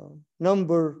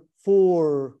number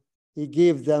 4, he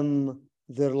gave them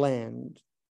their land.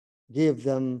 Gave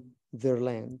them their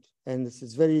land. And this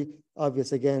is very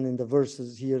obvious again in the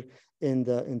verses here in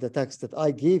the text that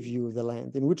I gave you the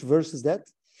land. In which verse is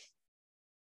that?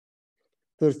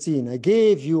 13, I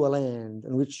gave you a land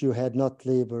in which you had not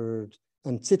labored,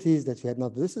 and cities that you had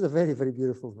not. This is a very, very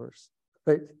beautiful verse,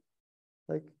 right?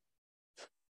 Like,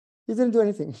 he didn't do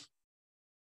anything.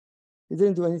 You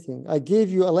didn't do anything. I gave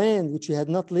you a land which you had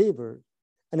not labored,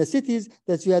 and a cities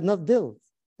that you had not built,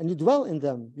 and you dwell in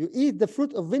them. You eat the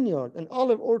fruit of vineyard and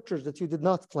olive orchards that you did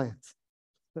not plant.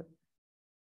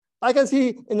 I can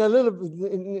see in a little,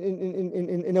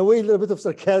 in a way, a little bit of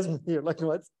sarcasm here. Like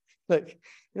what? Like,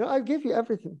 I gave you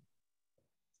everything,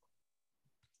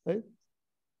 right?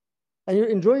 And you're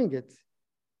enjoying it.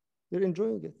 You're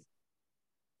enjoying it,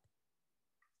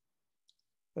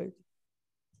 right?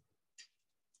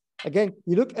 Again,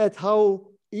 you look at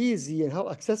how easy and how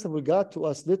accessible God to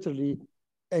us, literally,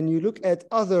 and you look at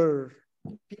other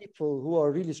people who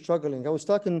are really struggling. I was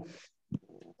talking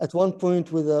at one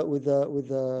point with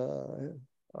a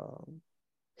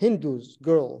Hindu's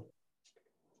girl,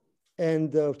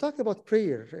 and talking about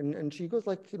prayer, and she goes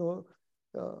like,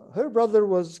 her brother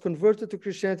was converted to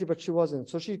Christianity, but she wasn't.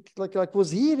 So she like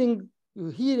was hearing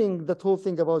that whole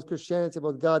thing about Christianity,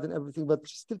 about God and everything, but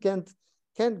she still can't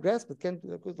grasp it.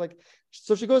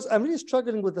 So she goes, I'm really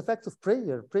struggling with the fact of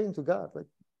prayer, praying to God, like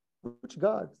which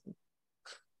God?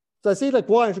 So I say, like,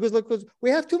 why? She goes, like, because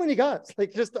we have too many gods.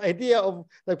 Like, just the idea of,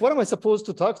 like, what am I supposed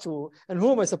to talk to? And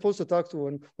who am I supposed to talk to?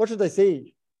 And what should I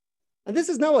say? And this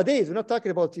is nowadays. We're not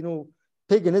talking about,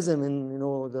 paganism in,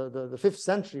 the 5th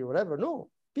century or whatever. No,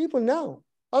 people now,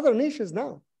 other nations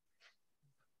now.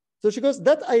 So she goes,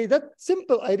 that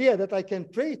simple idea that I can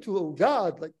pray to a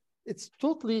God, like, it's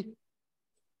totally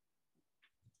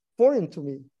foreign to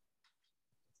me.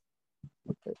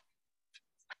 Okay.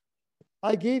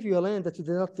 I gave you a land that you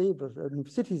did not labor,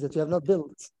 and cities that you have not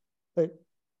built. Right?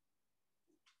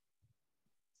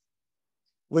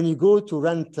 When you go to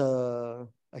rent a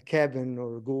cabin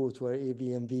or go to an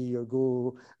Airbnb or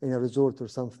go in a resort or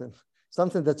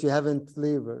something that you haven't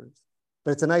labored,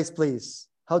 but it's a nice place,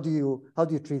 how do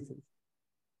you treat it?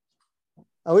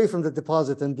 Away from the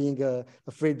deposit and being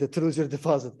afraid to lose your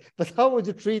deposit, but how would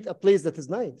you treat a place that is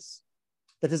nice,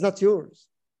 that is not yours,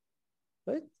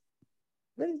 right?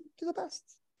 Very to the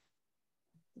best.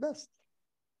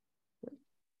 Right?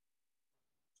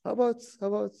 How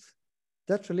about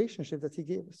that relationship that he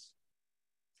gave us?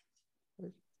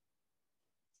 Right?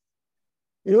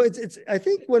 It's I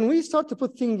think when we start to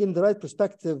put things in the right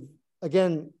perspective,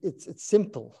 again, it's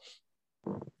simple.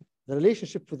 The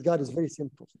relationship with God is very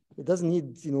simple. It doesn't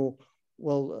need,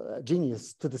 a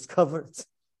genius to discover it.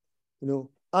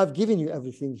 I've given you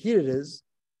everything. Here it is.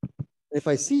 If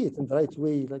I see it in the right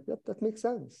way, like that makes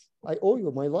sense. I owe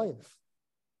you my life.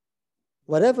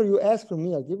 Whatever you ask from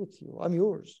me, I'll give it to you. I'm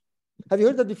yours. Have you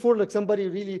heard that before? Like somebody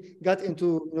really got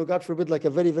into, God forbid, like a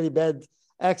very, very bad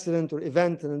accident or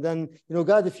event. And then,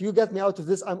 God, if you get me out of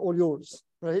this, I'm all yours,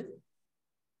 right?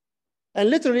 And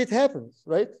literally it happens,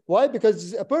 right? Why?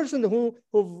 Because a person who've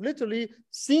literally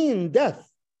seen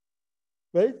death,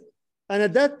 right? And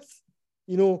at that,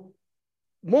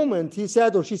 moment, he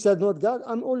said or she said, no, God,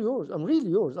 I'm all yours. I'm really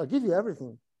yours. I'll give you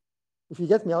everything if you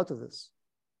get me out of this.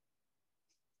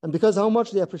 And because how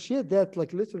much they appreciate that,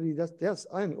 like literally, yes,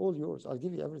 I'm all yours. I'll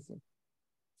give you everything.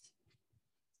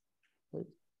 Right?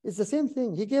 It's the same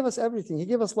thing. He gave us everything. He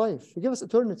gave us life. He gave us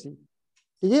eternity.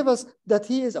 He gave us that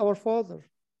he is our Father.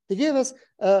 He gave us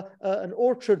an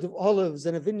orchard of olives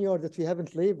and a vineyard that we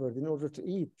haven't labored in order to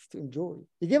eat, to enjoy.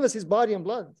 He gave us his body and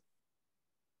blood.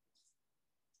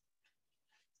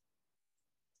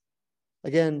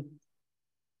 Again,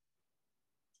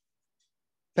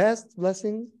 past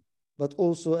blessing, but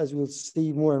also, as we'll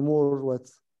see more and more, what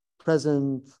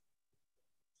present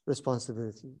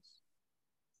responsibilities.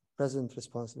 Present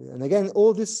responsibility. And again,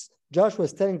 all this, Joshua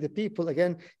is telling the people,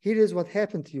 again, here is what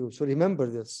happened to you. So remember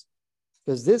this,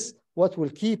 because this, what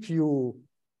will keep you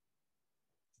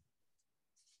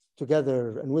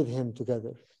together and with him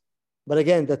together. But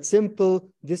again, that simple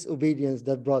disobedience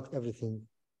that brought everything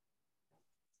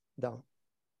down.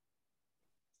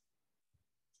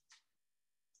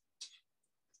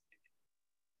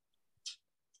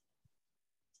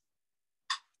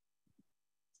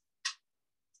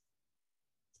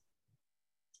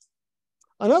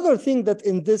 Another thing that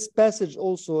in this passage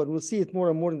also, and we'll see it more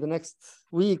and more in the next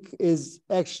week, is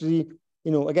actually,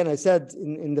 again, I said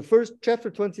in the first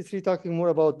chapter 23, talking more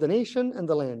about the nation and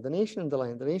the land, the nation and the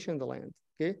land, the nation and the land,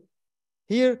 okay?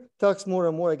 Here talks more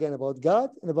and more again about God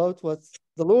and about what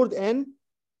the Lord and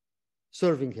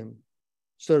serving him.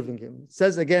 It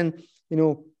says again,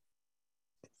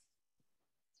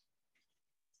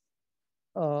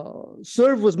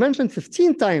 serve was mentioned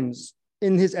 15 times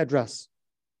in his address.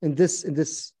 In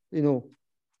this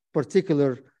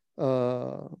particular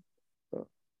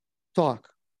talk.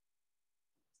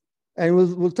 And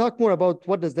we'll talk more about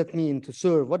what does that mean to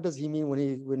serve. What does he mean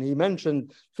when he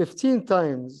mentioned 15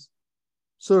 times,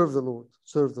 serve the Lord,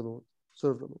 serve the Lord,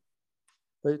 serve the Lord,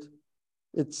 right?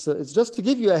 it's just to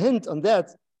give you a hint on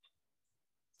that.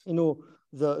 You know,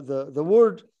 the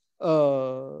word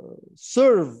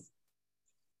serve.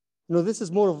 You know, this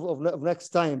is more of next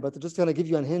time, but just gonna give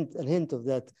you a hint of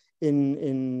that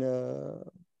in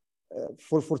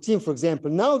for 14, for example.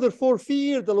 Now therefore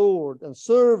fear the Lord and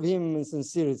serve him in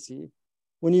sincerity.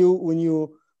 When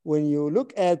you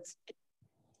look at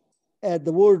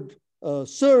the word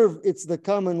serve, it's the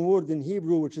common word in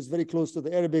Hebrew, which is very close to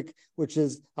the Arabic, which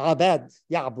is abad,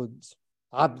 ya'bud,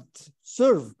 abd,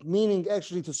 serve, meaning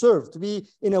actually to serve, to be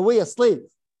in a way a slave.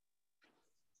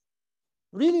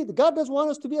 Really, God does want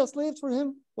us to be a slave for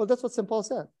him? Well, that's what St. Paul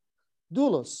said.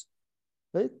 Doulos,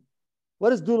 right?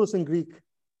 What is doulos in Greek?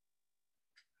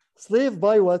 Slave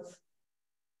by what?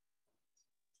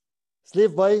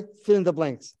 Slave by fill in the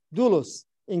blanks. Doulos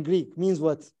in Greek means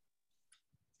what?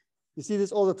 You see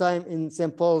this all the time in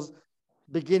St. Paul's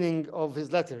beginning of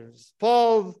his letters.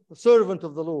 Paul, servant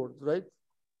of the Lord, right?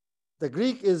 The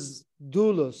Greek is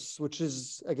doulos, which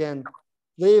is, again,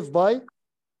 slave by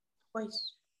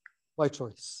Choice. by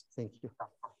choice. Thank you.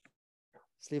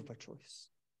 Slave by choice.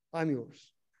 I'm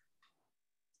yours.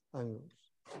 I'm yours.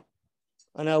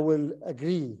 And I will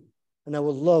agree, and I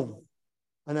will love,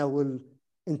 and I will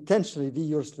intentionally be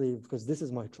your slave because this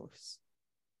is my choice.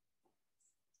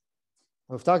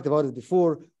 I've talked about it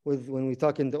before when we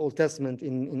talk in the Old Testament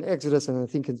in Exodus, and I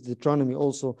think in Deuteronomy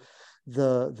also,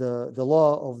 the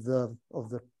law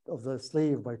of the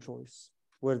slave by choice,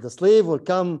 where the slave will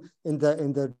come in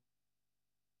the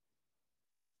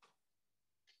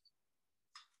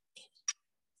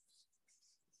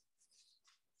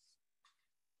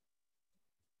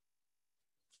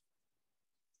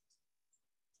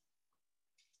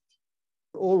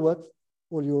all what?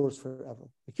 All yours forever.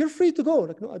 Like, you're free to go.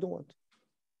 Like, no, I don't want.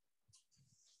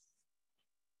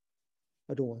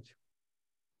 I don't want you.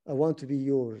 I want to be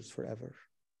yours forever.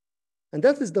 And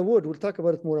that is the word. We'll talk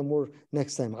about it more and more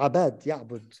next time. Abad,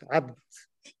 ya'bud, abd,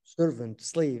 servant,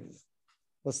 slave,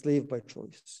 but slave by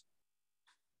choice.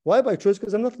 Why by choice?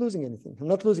 Because I'm not losing anything. I'm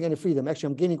not losing any freedom.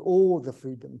 Actually, I'm gaining all the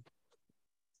freedom.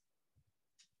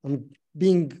 I'm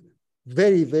being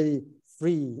very, very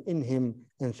free in him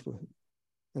and through him.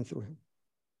 And through him.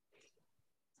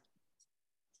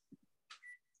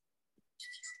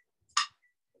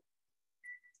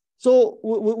 So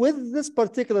with this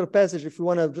particular passage, if you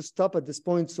want to just stop at this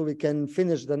point so we can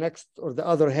finish the next or the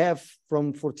other half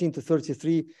from 14 to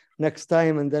 33 next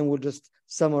time, and then we'll just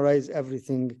summarize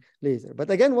everything later.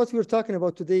 But again, what we're talking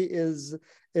about today is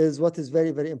what is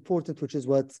very, very important, which is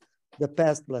what the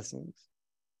past blessings.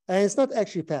 And it's not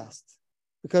actually past,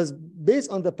 because based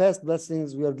on the past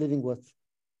blessings, we are living what?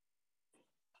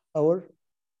 Our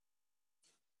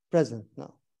present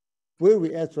now. Where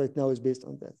we at right now is based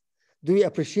on that. Do we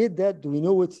appreciate that? Do we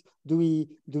know it? Do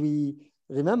we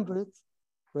remember it?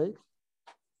 Right?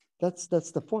 That's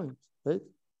the point, right?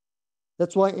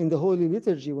 That's why in the Holy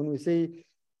Liturgy, when we say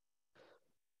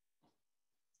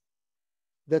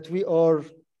that we are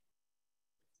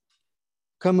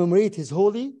commemorate his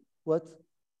holy what?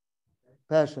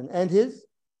 Passion and his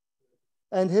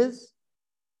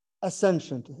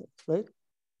ascension to him, right?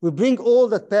 We bring all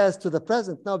that past to the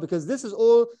present now, because this is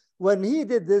all. When he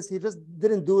did this, he just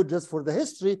didn't do it just for the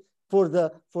history, for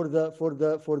the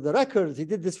records. He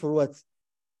did this for what?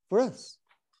 For us.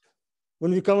 When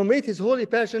we commemorate his holy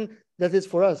passion, that is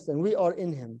for us, and we are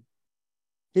in him.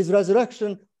 His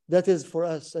resurrection, that is for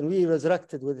us, and we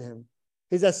resurrected with him.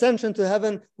 His ascension to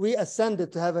heaven, we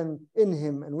ascended to heaven in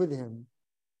him and with him.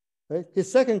 Right?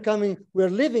 His second coming, we are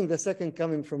living the second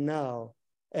coming from now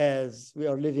as we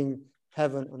are living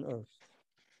heaven on earth.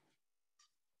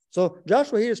 So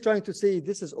Joshua here is trying to say,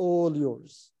 this is all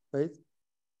yours, right?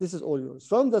 This is all yours.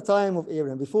 From the time of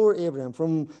Abraham, before Abraham,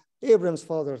 from Abraham's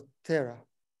father, Terah,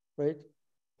 right?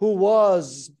 Who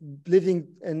was living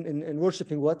and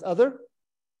worshiping what? Other?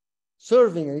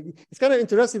 Serving. It's kind of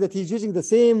interesting that he's using the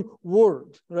same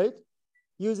word, right?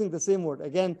 Using the same word.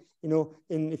 Again, you know,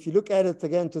 if you look at it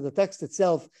again to the text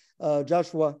itself,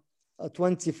 Joshua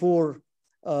 24,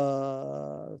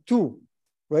 2.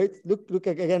 Right? Look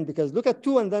again, because look at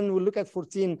 2 and then we'll look at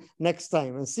 14 next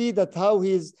time and see that how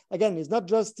he's not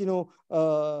just, you know,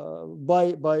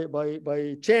 by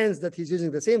chance that he's using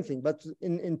the same thing, but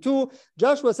in 2,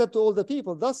 Joshua said to all the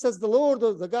people, thus says the Lord,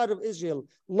 the God of Israel,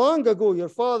 long ago your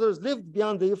fathers lived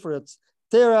beyond the Euphrates,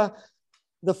 Terah,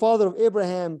 the father of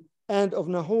Abraham and of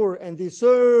Nahor, and they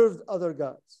served other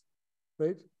gods,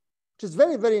 right? Which is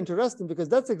very, very interesting, because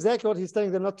that's exactly what he's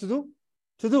telling them not to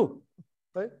do,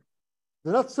 right?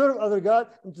 Do not serve other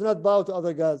gods and do not bow to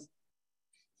other gods,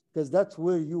 because that's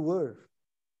where you were.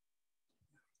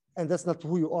 And that's not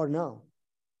who you are now.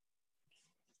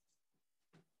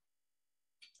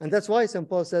 And that's why St.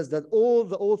 Paul says that all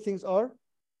the old things are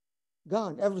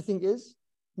gone. Everything is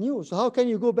new. So how can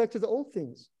you go back to the old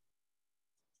things?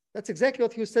 That's exactly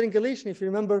what he was telling Galatians, if you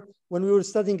remember when we were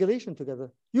studying Galatians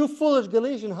together. You foolish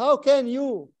Galatians, how can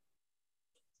you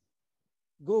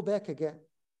go back again?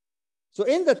 So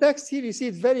in the text here, you see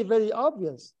it's very, very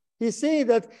obvious. He's saying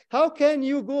that how can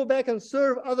you go back and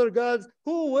serve other gods?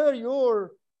 Who were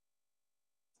your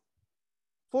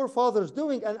forefathers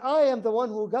doing? And I am the one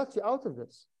who got you out of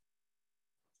this.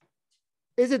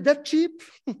 Is it that cheap?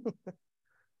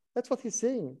 That's what he's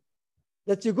saying.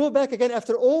 That you go back again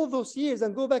after all those years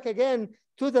and go back again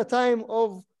to the time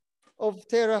of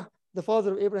Terah, the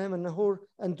father of Abraham and Nahor,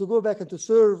 and to go back and to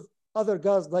serve other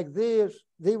gods like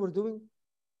they were doing.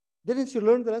 Didn't you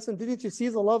learn the lesson? Didn't you see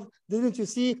the love? Didn't you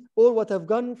see all what I've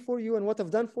done for you and what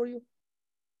I've done for you?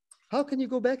 How can you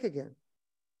go back again?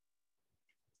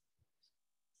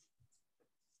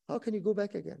 How can you go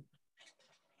back again?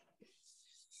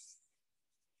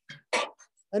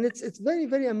 And it's very,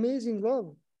 very amazing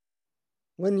love.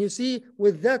 When you see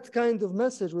with that kind of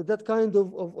message, with that kind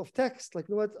of text, like,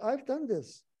 you know what, I've done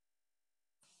this.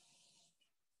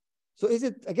 So is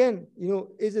it, again,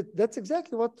 that's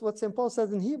exactly what St. Paul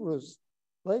says in Hebrews,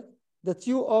 right? That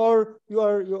you're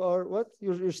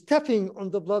stepping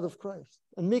on the blood of Christ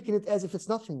and making it as if it's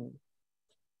nothing.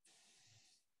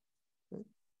 Right?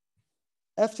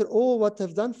 After all what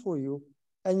I've done for you,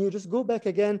 and you just go back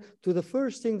again to the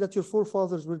first thing that your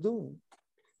forefathers were doing.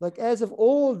 Like as if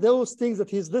all those things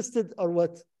that he's listed are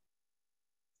what?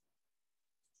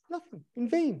 Nothing, in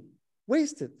vain,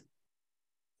 wasted.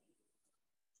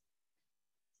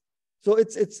 So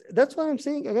that's why I'm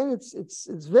saying again,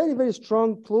 it's very, very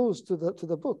strong close to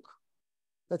the book,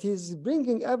 that he's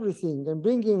bringing everything and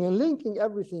bringing and linking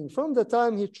everything from the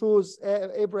time he chose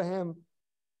Abraham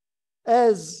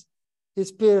as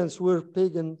his parents were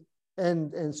pagan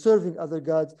and serving other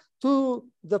gods to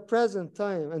the present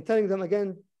time, and telling them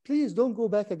again, please don't go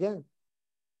back again,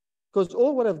 because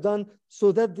all what I've done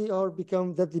so that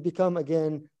they become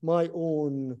again my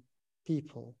own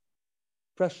people,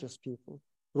 precious people,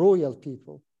 royal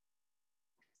people,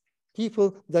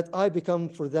 people that I become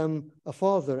for them a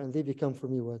father, and they become for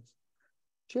me what?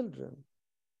 Children.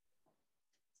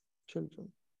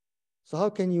 So how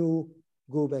can you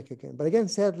go back again? But again,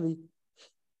 sadly,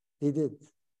 they did.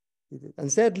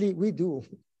 And sadly, we do.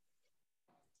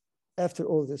 After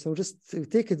all this, and we just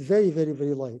take it very, very,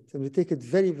 very light, and we take it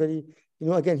very, very,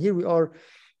 again, here we are,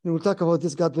 we'll talk about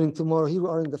this, God willing, tomorrow. Here we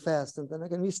are in the fast, and then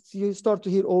again, you start to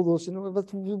hear all those,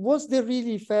 but was there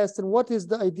really fast, and what is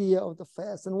the idea of the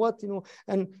fast, and what,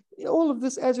 and all of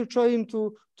this as you're trying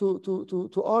to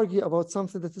argue about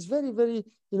something that is very, very,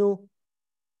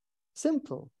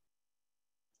 simple,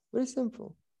 very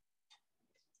simple.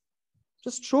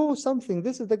 Just show something.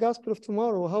 This is the gospel of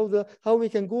tomorrow, how we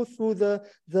can go through the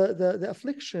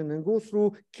affliction and go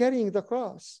through carrying the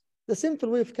cross. The simple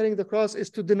way of carrying the cross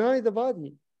is to deny the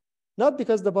body, not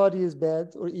because the body is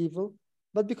bad or evil,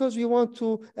 but because we want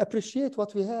to appreciate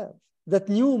what we have. That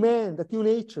new man, that new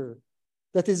nature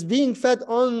that is being fed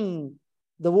on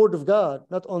the word of God,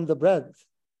 not on the bread.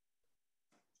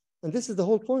 And this is the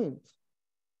whole point.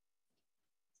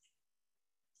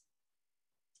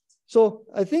 So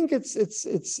I think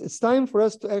it's time for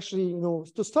us to actually,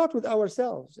 to start with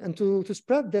ourselves and to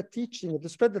spread that teaching, to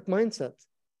spread that mindset.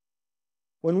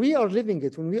 When we are living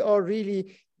it, when we are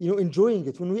really, enjoying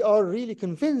it, when we are really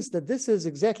convinced that this is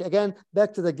exactly, again,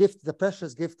 back to the gift, the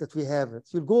precious gift that we have.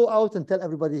 So you'll go out and tell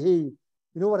everybody, hey,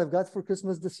 you know what I've got for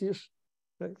Christmas this year,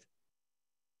 right?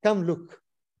 Come look,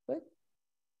 right?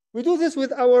 We do this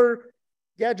with our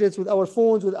gadgets, with our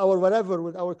phones, with our whatever,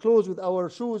 with our clothes, with our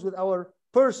shoes, with our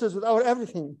purses, with our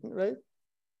everything, right?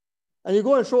 And you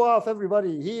go and show off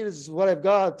everybody, here's what I've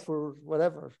got for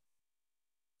whatever.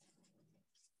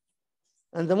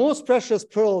 And the most precious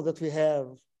pearl that we have,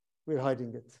 we're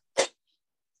hiding it.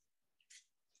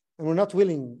 And we're not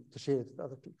willing to share it with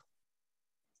other people.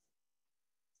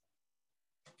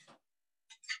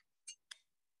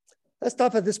 Let's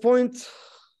stop at this point.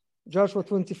 Joshua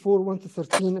 24, 1 to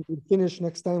 13, and we'll finish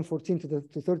next time 14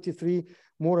 to 33,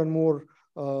 more and more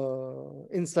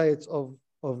insights of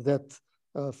that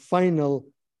final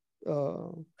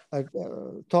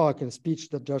talk and speech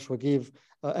that Joshua gave,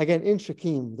 again, in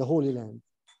Shechem, the Holy Land.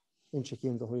 In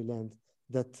Shechem, the Holy Land,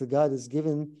 that God has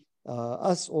given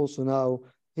us also now,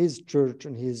 his church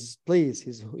and his place,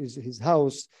 his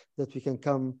house, that we can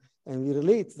come and we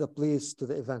relate the place to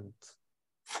the event.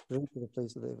 Relate to the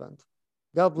place of the event.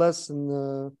 God bless,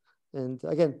 and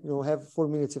again, have 4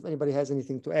 minutes. If anybody has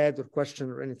anything to add or question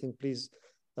or anything, please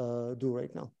do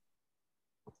right now.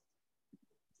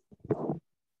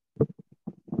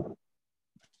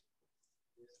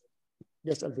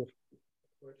 Yes, Albert.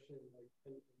 Question, like,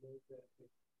 and make that,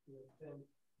 like, in a sense,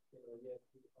 yes,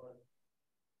 we are on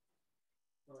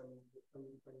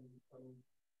slaves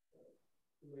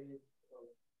of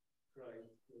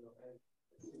Christ,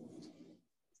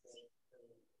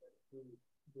 as who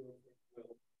doing his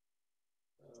will.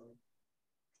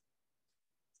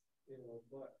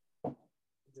 But at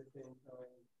the same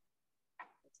time,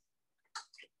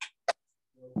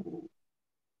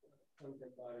 something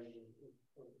about it is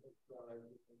God,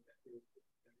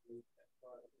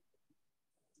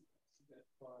 that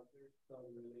father-son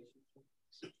relationship.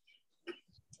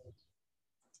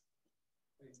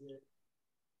 I guess,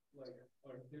 like,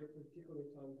 are there particular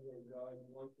times where God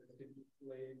wants us to be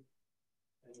slaves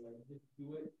and like just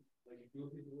do it, like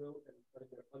do his will, and are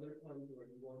there other times where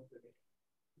he wants it,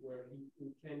 where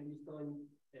he can be son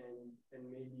and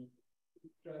maybe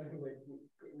try to like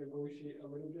negotiate a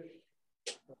little bit?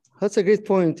 That's a great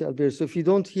point, Albert. So if you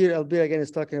don't hear, Albert again is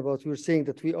talking about, we're saying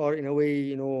that we are in a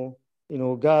way,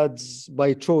 God's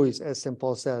by choice, as St.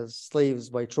 Paul says, slaves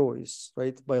by choice,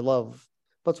 right? By love.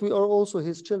 But we are also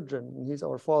his children. He's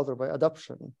our father by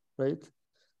adoption, right?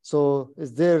 So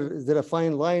is there a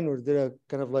fine line, or is there a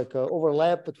kind of like a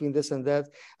overlap between this and that?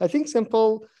 I think St.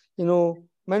 Paul,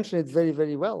 mentioned it very,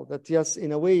 very well, that yes,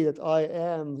 in a way that I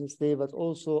am his slave, but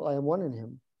also I am one in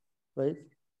him, right?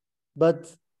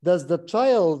 But if the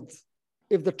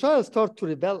child starts to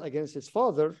rebel against his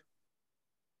father,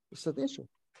 it's an issue.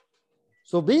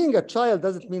 So being a child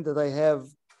doesn't mean that I have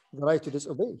the right to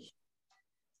disobey.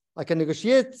 I can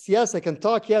negotiate, yes, I can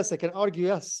talk, yes, I can argue,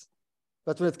 yes.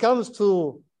 But when it comes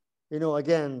to,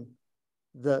 again,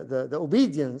 the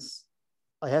obedience,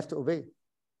 I have to obey,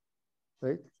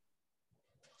 right?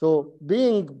 So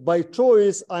being by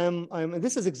choice, and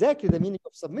this is exactly the meaning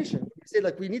of submission. We say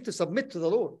like we need to submit to the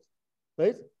Lord,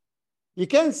 right? You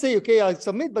can't say, okay, I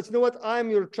submit, but you know what? I'm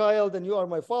your child and you are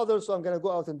my father, so I'm going to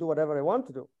go out and do whatever I want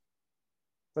to do,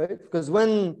 right? Because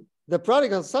when the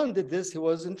prodigal son did this, he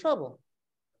was in trouble,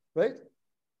 right?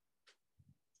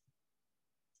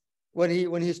 When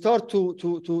he started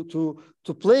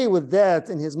to play with that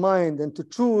in his mind and to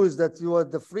choose that you are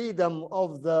the freedom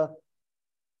of the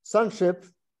sonship,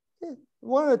 hey,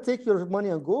 want to take your money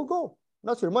and go.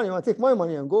 Not your money, I want to take my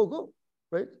money and go,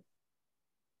 right?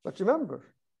 But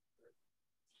remember,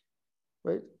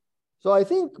 right? So I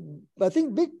think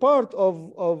big part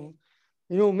of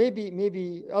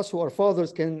maybe us who are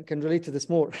fathers can relate to this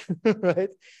more, right?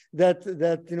 That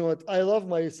I love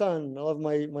my son, I love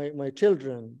my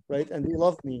children, right? And they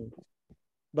love me.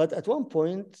 But at one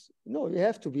point, you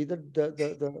have to be the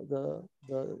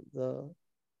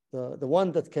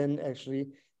one that can actually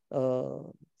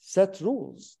set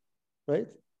rules, right?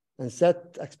 And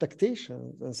set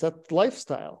expectations and set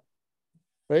lifestyle,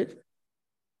 right?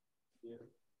 Yeah.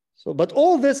 So, but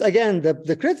all this, again,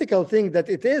 the critical thing that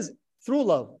it is through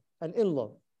love and in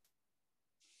love,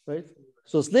 right?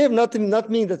 So slave not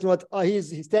mean that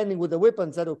he's standing with a whip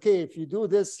and said, okay, if you do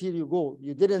this, here you go.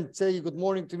 You didn't say good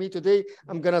morning to me today,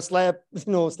 I'm gonna slap you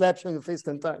in the face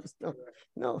 10 times.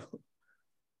 No,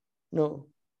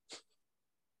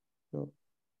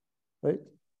 right?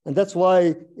 And that's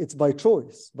why it's by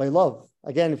choice, by love.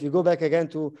 Again, if you go back again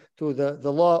to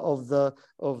the law of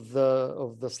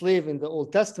the slave in the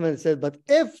Old Testament, it said, but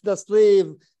if the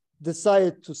slave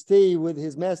decide to stay with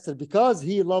his master because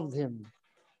he loved him,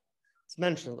 it's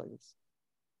mentioned like this,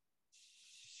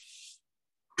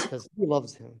 because he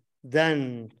loves him,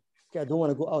 then I don't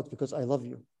want to go out because I love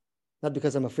you, not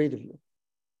because I'm afraid of you.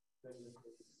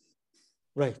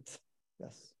 Right.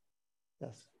 Yes.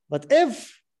 But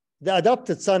if the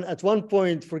adopted son at one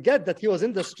point forget that he was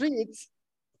in the streets,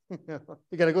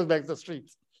 he gotta go back to the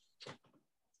streets.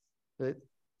 Right?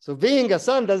 So being a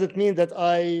son doesn't mean that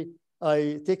I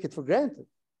take it for granted.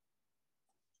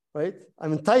 Right?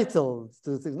 I'm entitled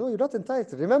to things. No, you're not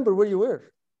entitled. Remember where you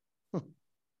were.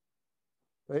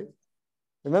 Right?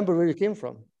 Remember where you came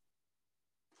from.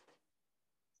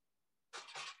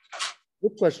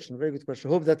 Good question. Very good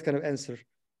question. Hope that kind of answer.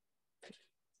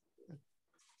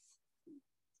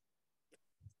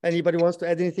 Anybody wants to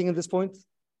add anything at this point?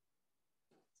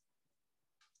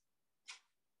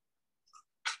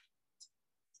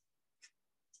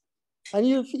 And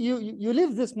you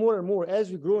live this more and more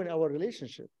as we grow in our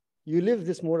relationship. You live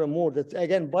this more and more that,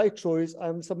 again, by choice,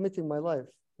 I'm submitting my life.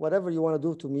 Whatever you want to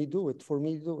do to me, do it. For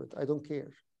me, do it. I don't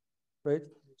care, right?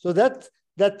 So that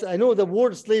I know the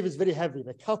word slave is very heavy.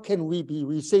 Like, how can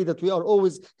we say that we are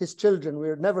always his children?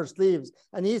 We're never slaves.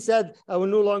 And he said, I will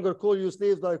no longer call you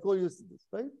slaves, but I call you,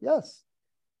 right? Yes.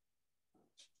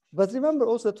 But remember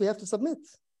also that we have to submit.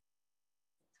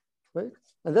 right?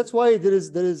 And that's why there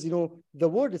is, the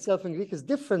word itself in Greek is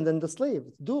different than the slave.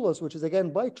 It's doulos, which is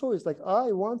again by choice, like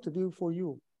I want to do for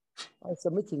you. I'm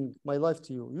submitting my life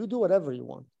to you. You do whatever you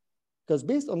want. Because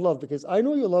based on love, because I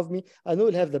know you love me, I know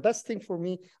you'll have the best thing for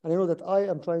me, and I know that I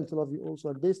am trying to love you also,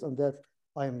 and based on that,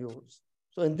 I am yours.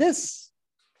 So in this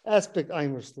aspect, I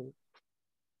am your slave.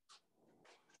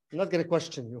 I'm not going to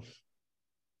question you.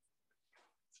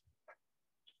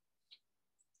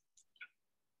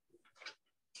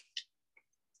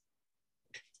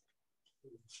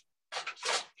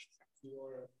 You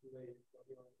are a slave, but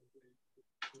you are a slave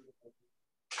to the Lord.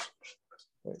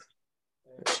 Right.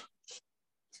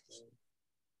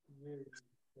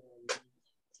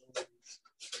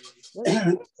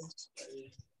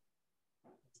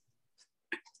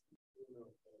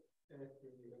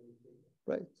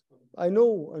 Right. I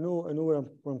know where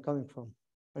I'm coming from,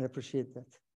 and I appreciate that.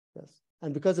 Yes.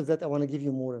 And because of that, I want to give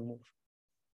you more and more.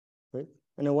 Right.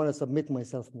 And I want to submit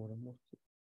myself more and more.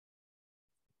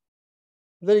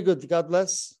 Very good. God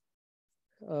bless.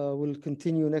 We'll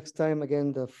continue next time,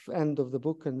 again, the end of the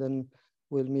book, and then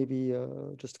we'll maybe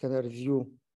just kind of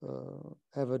review,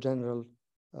 have a general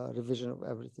revision of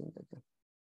everything again.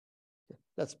 Okay,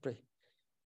 let's pray.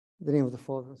 In the name of the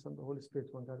Father, and Son, and the Holy Spirit,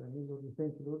 one God, and Lord, we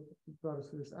thank you, Lord, that you brought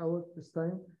us to this hour, this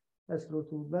time. Ask, Lord,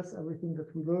 to bless everything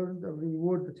that we learned, every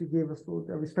word that you gave us, Lord,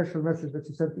 every special message that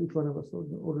you sent to each one of us, Lord,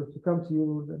 in order to come to you,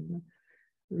 Lord, and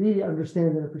really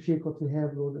understand and appreciate what we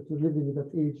have, Lord, that we're living in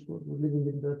that age, Lord. We're living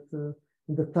in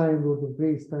that time, Lord, of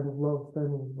grace, time of love,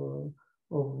 time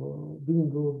of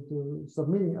being, Lord,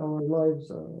 submitting our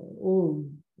lives,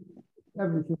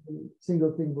 everything,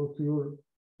 single thing, Lord, to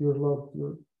your love,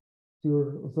 to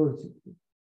your authority.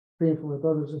 Praying for my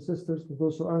brothers and sisters, for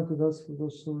those who aren't with us, for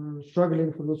those who are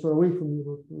struggling, for those who are away from you,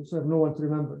 Lord, for those who have no one to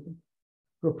remember them.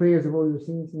 For prayers of all your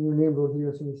saints in your name, Lord, hear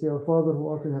us when we say, Our Father who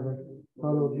art in heaven,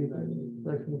 hallowed be thy name.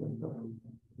 Thy kingdom come.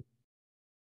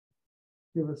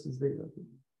 Give us this day, Lord.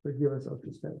 Forgive us our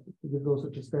trespasses. Forgive those who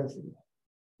trespass against us.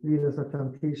 Lead us not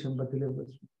temptation, but deliver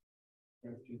us.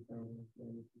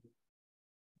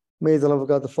 May the love of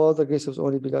God the Father, grace of His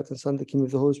only begotten Son, the King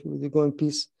of the Holy Spirit, with you go in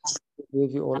peace.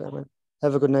 With you all, amen.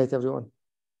 Have a good night, everyone.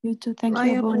 You too. Thank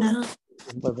you, Abuna.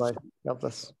 Bye-bye. God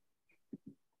bless.